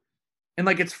quote, and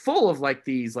it's full of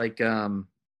these little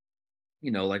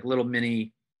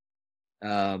mini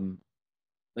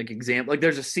example.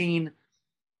 There's a scene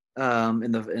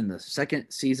in the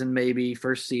second season, maybe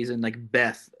first season,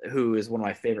 Beth, who is one of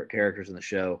my favorite characters in the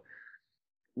show,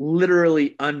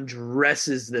 literally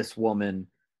undresses this woman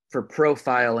for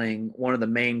profiling one of the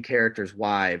main character's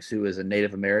wives, who is a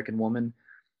Native American woman.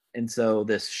 And so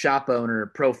this shop owner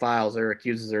profiles her,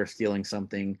 accuses her of stealing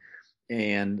something.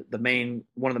 And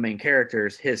one of the main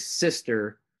characters, his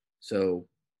sister, so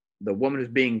the woman who's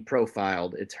being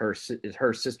profiled, is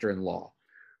her sister-in-law,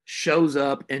 shows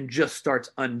up and just starts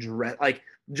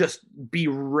just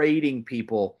berating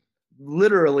people,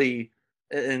 literally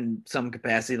in some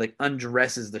capacity,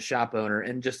 undresses the shop owner,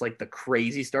 and just the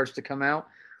crazy starts to come out.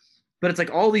 But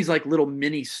it's all these little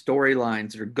mini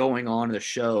storylines that are going on in the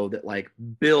show that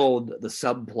build the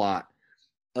subplot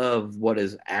of what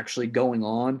is actually going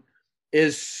on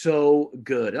is so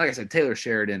good. And like I said, Taylor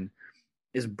Sheridan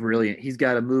is brilliant. He's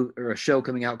got a show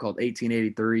coming out called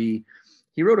 1883.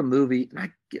 He wrote a movie,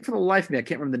 and for the life of me, I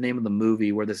can't remember the name of the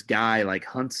movie, where this guy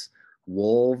hunts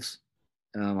wolves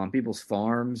on people's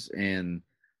farms, and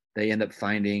they end up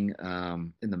finding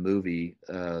in the movie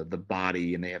the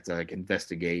body, and they have to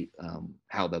investigate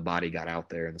how the body got out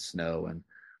there in the snow.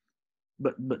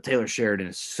 But Taylor Sheridan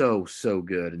is so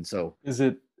good. And so is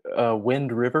it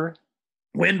Wind River?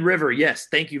 Wind River, yes.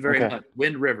 Thank you very much.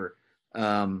 Wind River.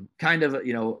 Kind of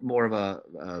more of a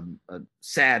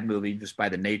sad movie just by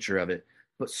the nature of it,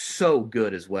 but so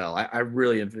good as well. I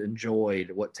really have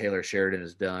enjoyed what Taylor Sheridan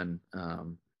has done.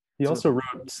 He also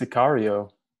wrote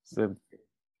Sicario.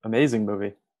 Amazing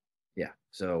movie. Yeah.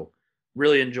 So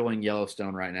really enjoying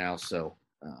Yellowstone right now. So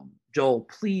Joel,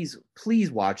 please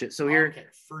watch it. So here, okay,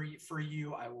 for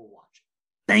you, I will watch it.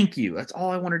 Thank you. That's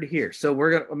all I wanted to hear. So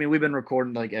we've been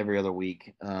recording like every other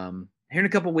week. Here in a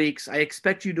couple weeks, I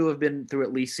expect you to have been through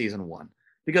at least season 1.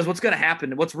 Because what's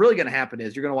really going to happen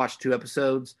is you're going to watch 2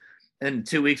 episodes, and in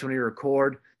 2 weeks when you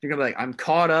record, you're going to be like, I'm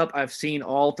caught up. I've seen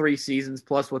all 3 seasons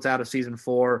plus what's out of season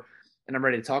 4, and I'm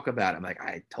ready to talk about it. I'm like,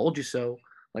 I told you so.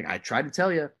 Like, I tried to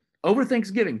tell you. Over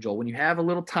Thanksgiving, Joel, when you have a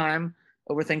little time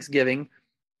over Thanksgiving,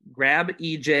 grab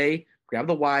EJ, grab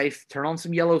the wife, turn on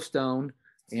some Yellowstone,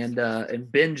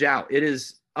 and binge out. It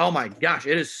is, oh my gosh,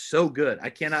 it is so good. I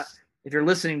cannot, if you're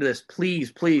listening to this,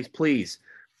 please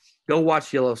go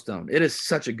watch Yellowstone. It is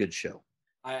such a good show.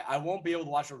 I won't be able to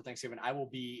watch it over Thanksgiving. I will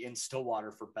be in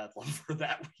Stillwater for Bedlam for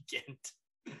that weekend.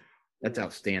 That's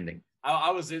outstanding. I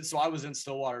was in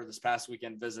Stillwater this past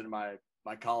weekend visiting my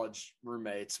college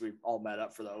roommates. We all met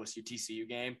up for the OSU TCU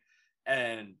game,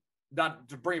 and not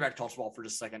to bring it back to college football for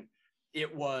just a second.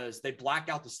 They blacked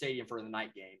out the stadium for the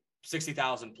night game,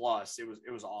 60,000 plus.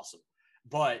 It was awesome,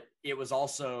 but it was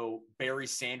also Barry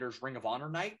Sanders Ring of Honor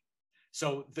night.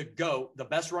 So the GOAT, the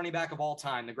best running back of all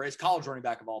time, the greatest college running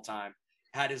back of all time,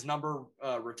 had his number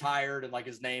retired and like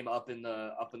his name up in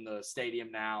the stadium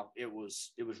now. It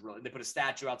was really, they put a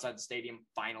statue outside the stadium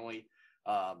finally.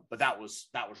 But that was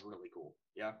really cool.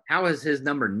 Yeah. How has his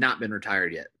number not been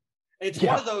retired yet? It's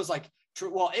one of those like,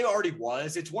 well, it already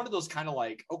was. It's one of those kind of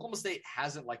like Oklahoma State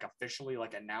hasn't like officially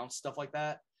like announced stuff like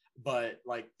that, but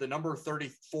like the number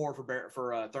 34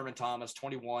 for Thurman Thomas,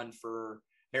 21 for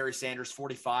Barry Sanders,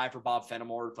 45 for Bob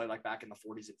Fenimore, who played like back in the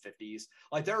 40s and 50s.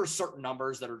 Like there are certain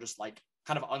numbers that are just like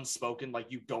kind of unspoken, like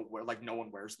you don't wear, like no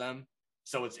one wears them.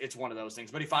 So it's one of those things.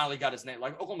 But he finally got his name.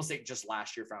 Like Oklahoma State just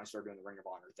last year finally started doing the Ring of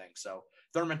Honor thing. So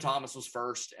Thurman Thomas was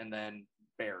first, and then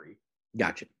Barry.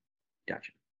 Gotcha.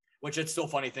 Which it's still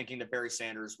funny thinking that Barry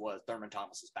Sanders was Thurman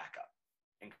Thomas's backup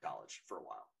in college for a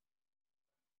while.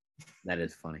 That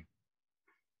is funny.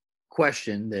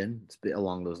 Question then, it's a bit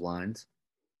along those lines.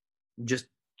 Just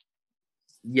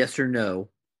yes or no,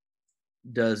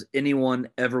 does anyone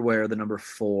ever wear the number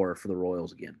 4 for the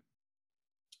Royals again?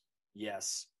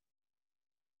 Yes.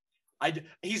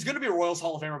 He's going to be a Royals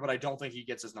Hall of Famer, but I don't think he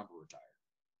gets his number retired.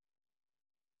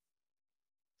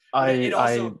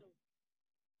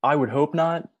 I would hope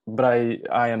not, but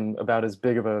I am about as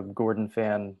big of a Gordon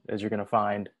fan as you're going to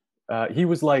find. He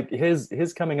was like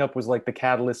his coming up was like the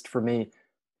catalyst for me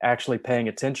actually paying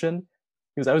attention,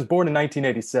 because I was born in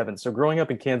 1987, so growing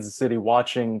up in Kansas City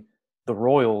watching the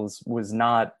Royals was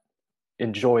not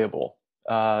enjoyable.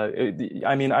 I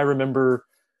remember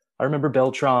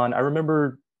Beltran. I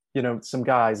remember some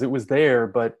guys. It was there,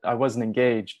 but I wasn't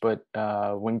engaged. But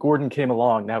when Gordon came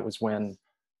along, that was when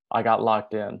I got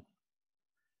locked in.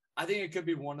 I think it could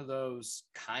be one of those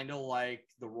kind of like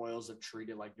the Royals have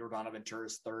treated like Yordano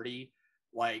Ventura's 30.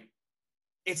 Like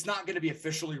it's not going to be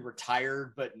officially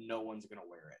retired, but no one's going to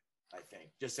wear it, I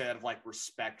think, just out of like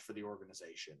respect for the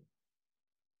organization.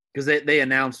 Because they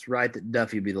announced right that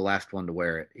Duffy would be the last one to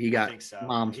wear it. He got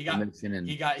mom's permission, and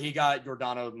he got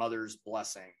Yordano mother's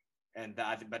blessing, and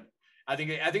I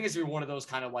think it's gonna be one of those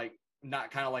kind of like not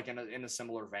kind of like in a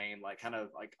similar vein, like kind of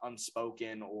like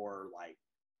unspoken or like,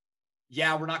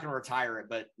 yeah, we're not gonna retire it,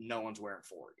 but no one's wearing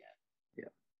 4 again.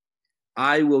 Yeah,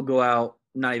 I will go out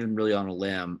not even really on a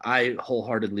limb. I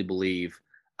wholeheartedly believe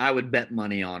I would bet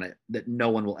money on it that no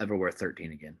one will ever wear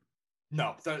 13 again.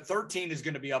 No, 13 is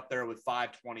going to be up there with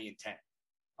 5, 20, and 10.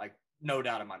 Like, no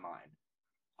doubt in my mind.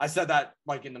 I said that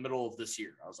like in the middle of this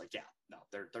year. I was like, yeah, no,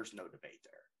 there's no debate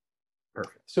there.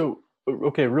 Perfect. So,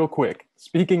 okay, real quick.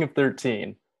 Speaking of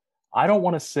 13, I don't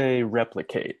want to say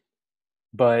replicate,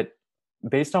 but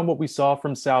based on what we saw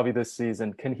from Salvi this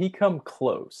season, can he come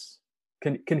close?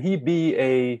 Can he be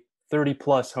a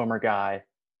 30-plus homer guy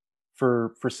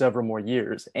for several more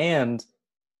years? And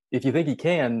if you think he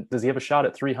can, does he have a shot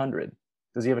at 300?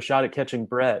 Does he have a shot at catching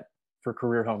Brett for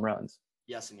career home runs?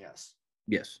 Yes and yes.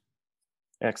 Yes.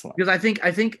 Excellent. Because I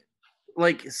think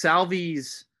like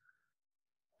Salvi's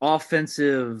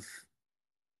offensive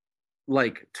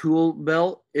like tool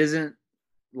belt isn't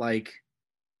like,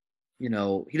 he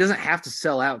doesn't have to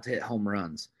sell out to hit home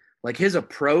runs. Like his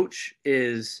approach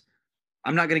is,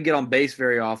 I'm not going to get on base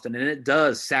very often, and it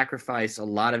does sacrifice a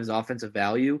lot of his offensive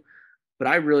value. But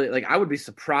I would be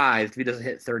surprised if he doesn't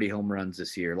hit 30 home runs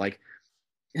this year. Like,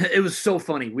 it was so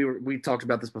funny. We talked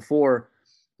about this before.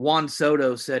 Juan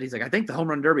Soto said, he's like, I think the home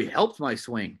run derby helped my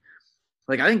swing.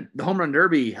 Like, I think the home run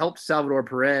derby helped Salvador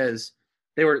Perez.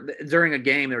 During a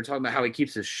game, they were talking about how he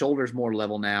keeps his shoulders more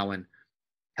level now and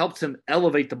helps him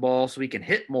elevate the ball so he can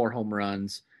hit more home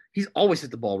runs. he's always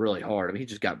hit the ball really hard. I mean, he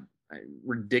just got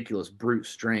ridiculous brute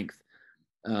strength.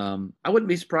 I wouldn't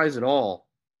be surprised at all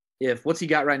if what's he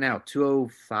got right now?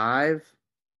 205,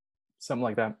 something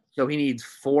like that. So he needs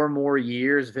 4 more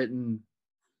years of hitting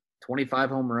 25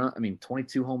 home runs. I mean,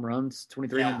 22 home runs,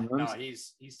 23 home runs. No,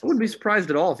 he's I wouldn't be surprised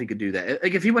at all if he could do that.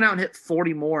 Like if he went out and hit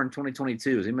 40 more in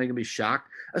 2022, is anybody gonna be shocked?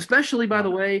 Especially, by the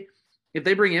way, if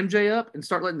they bring MJ up and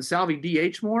start letting Salvi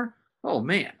DH more. Oh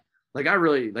man, like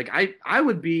I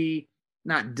would be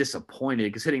not disappointed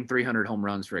because hitting 300 home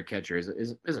runs for a catcher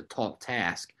is a tall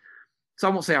task. So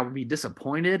I won't say I would be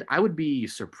disappointed. I would be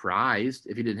surprised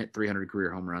if he didn't hit 300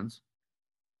 career home runs.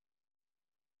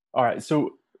 All right,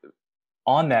 so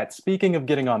on that, speaking of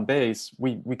getting on base,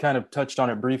 we kind of touched on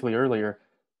it briefly earlier.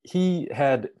 He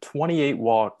had 28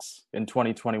 walks in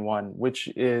 2021, which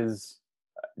is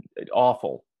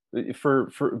awful.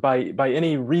 For by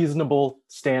any reasonable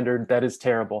standard, that is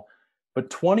terrible. But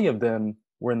 20 of them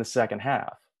were in the second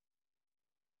half.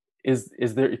 Is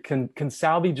there can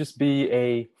Salvi just be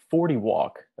a 40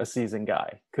 walk a season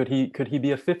guy? Could he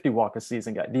be a 50 walk a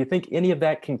season guy? Do you think any of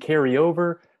that can carry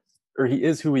over? Or he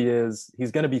is who he is?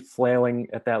 He's going to be flailing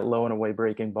at that low and away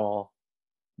breaking ball.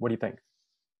 What do you think?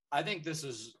 I think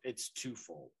it's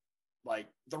twofold. Like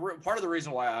part of the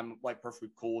reason why I'm like perfectly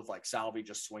cool with like Salvi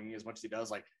just swinging as much as he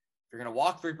does. Like if you're going to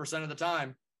walk 3% of the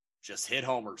time, just hit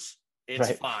homers.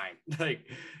 It's fine. Like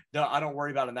no, I don't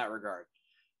worry about it in that regard.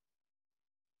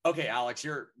 Okay, Alex,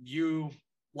 you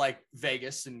like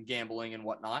Vegas and gambling and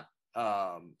whatnot.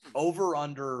 Over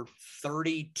under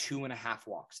 32.5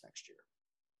 walks next year.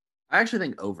 I actually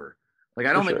think over. Like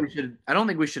I don't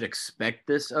think we should expect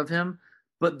this of him,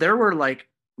 but there were like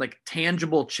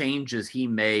tangible changes he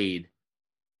made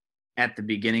at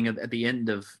the end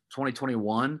of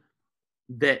 2021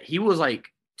 that he was like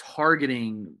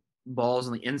targeting balls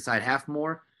on the inside half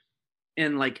more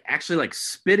and like actually like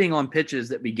spitting on pitches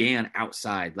that began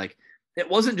outside. Like it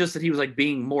wasn't just that he was like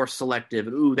being more selective.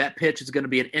 Ooh, that pitch is going to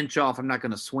be an inch off. I'm not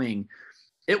going to swing.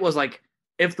 It was like,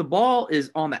 if the ball is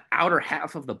on the outer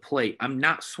half of the plate, I'm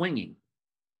not swinging,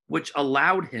 which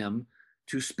allowed him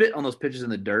to spit on those pitches in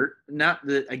the dirt. Not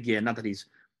that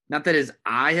his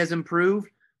eye has improved,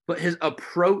 but his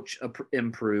approach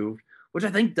improved, which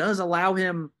I think does allow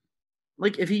him.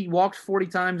 Like if he walked 40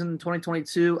 times in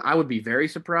 2022, I would be very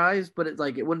surprised, but it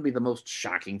wouldn't be the most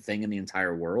shocking thing in the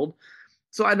entire world.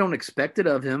 So I don't expect it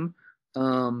of him.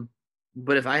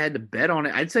 But if I had to bet on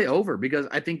it, I'd say over because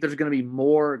I think there's going to be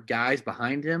more guys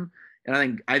behind him.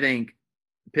 And I think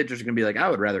pitchers are going to be like, I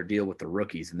would rather deal with the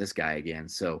rookies than this guy again.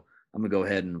 So I'm going to go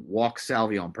ahead and walk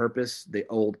Salvi on purpose, the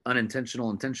old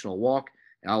intentional walk.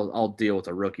 And I'll deal with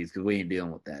the rookies because we ain't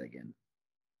dealing with that again,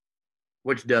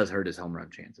 which does hurt his home run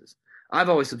chances. I've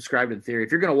always subscribed to the theory.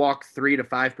 If you're going to walk 3 to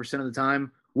 5% of the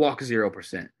time, walk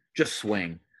 0%. Just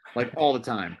swing like all the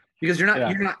time because you're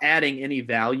not adding any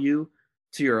value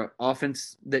to your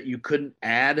offense that you couldn't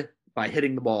add by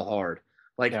hitting the ball hard.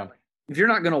 Like if you're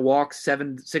not going to walk 6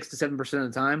 to 7%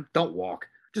 of the time, don't walk.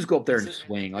 Just go up there and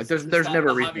swing. Like there's never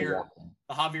a reason to walk.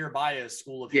 The Javier Baez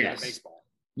school of hitting baseball.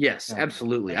 Yes,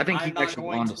 absolutely. I think he's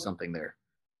actually onto something there.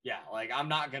 Yeah, like I'm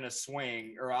not going to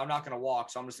swing or I'm not going to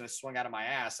walk, so I'm just going to swing out of my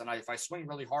ass. And if I swing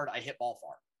really hard, I hit ball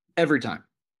far. Every time.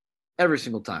 Every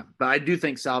single time. But I do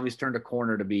think Salvi's turned a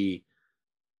corner to be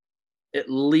at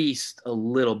least a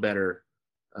little better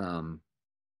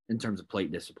in terms of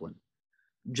plate discipline.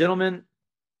 Gentlemen,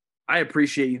 I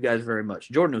appreciate you guys very much.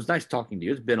 Jordan, it was nice talking to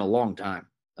you. It's been a long time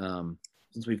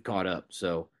since we've caught up.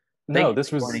 So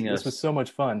this was so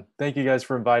much fun. Thank you guys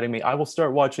for inviting me. I will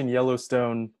start watching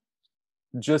Yellowstone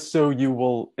just so you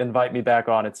will invite me back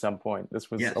on at some point. This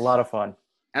was a lot of fun.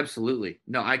 Absolutely.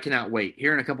 No, I cannot wait.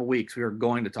 Here in a couple of weeks, we are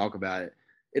going to talk about it.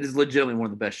 It is legitimately one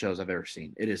of the best shows I've ever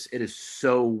seen. It is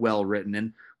so well written.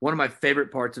 And one of my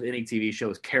favorite parts of any TV show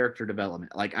is character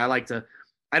development. Like I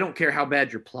don't care how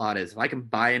bad your plot is. If I can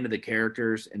buy into the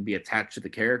characters and be attached to the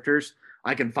characters,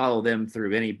 I can follow them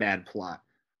through any bad plot.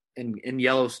 In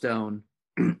Yellowstone,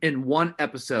 in one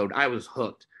episode, I was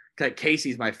hooked.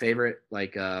 Casey's my favorite,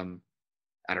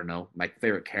 I don't know, my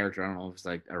favorite character. I don't know if it's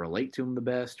like I relate to him the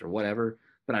best or whatever,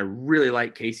 but I really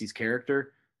like Casey's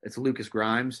character. It's Lucas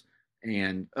Grimes.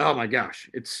 And oh my gosh,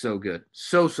 it's so good.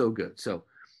 So good. So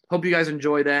hope you guys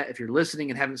enjoy that. If you're listening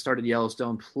and haven't started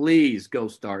Yellowstone, please go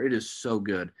start. It is so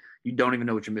good. You don't even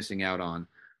know what you're missing out on.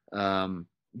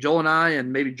 Joel and I,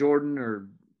 and maybe Jordan or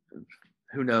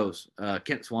who knows,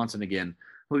 Kent Swanson again.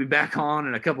 We'll be back on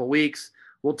in a couple of weeks.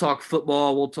 We'll talk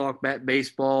football. We'll talk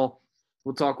baseball.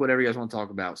 We'll talk whatever you guys want to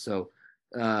talk about. So,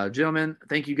 gentlemen,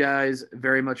 thank you guys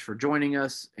very much for joining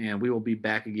us, and we will be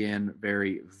back again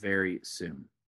very, very soon.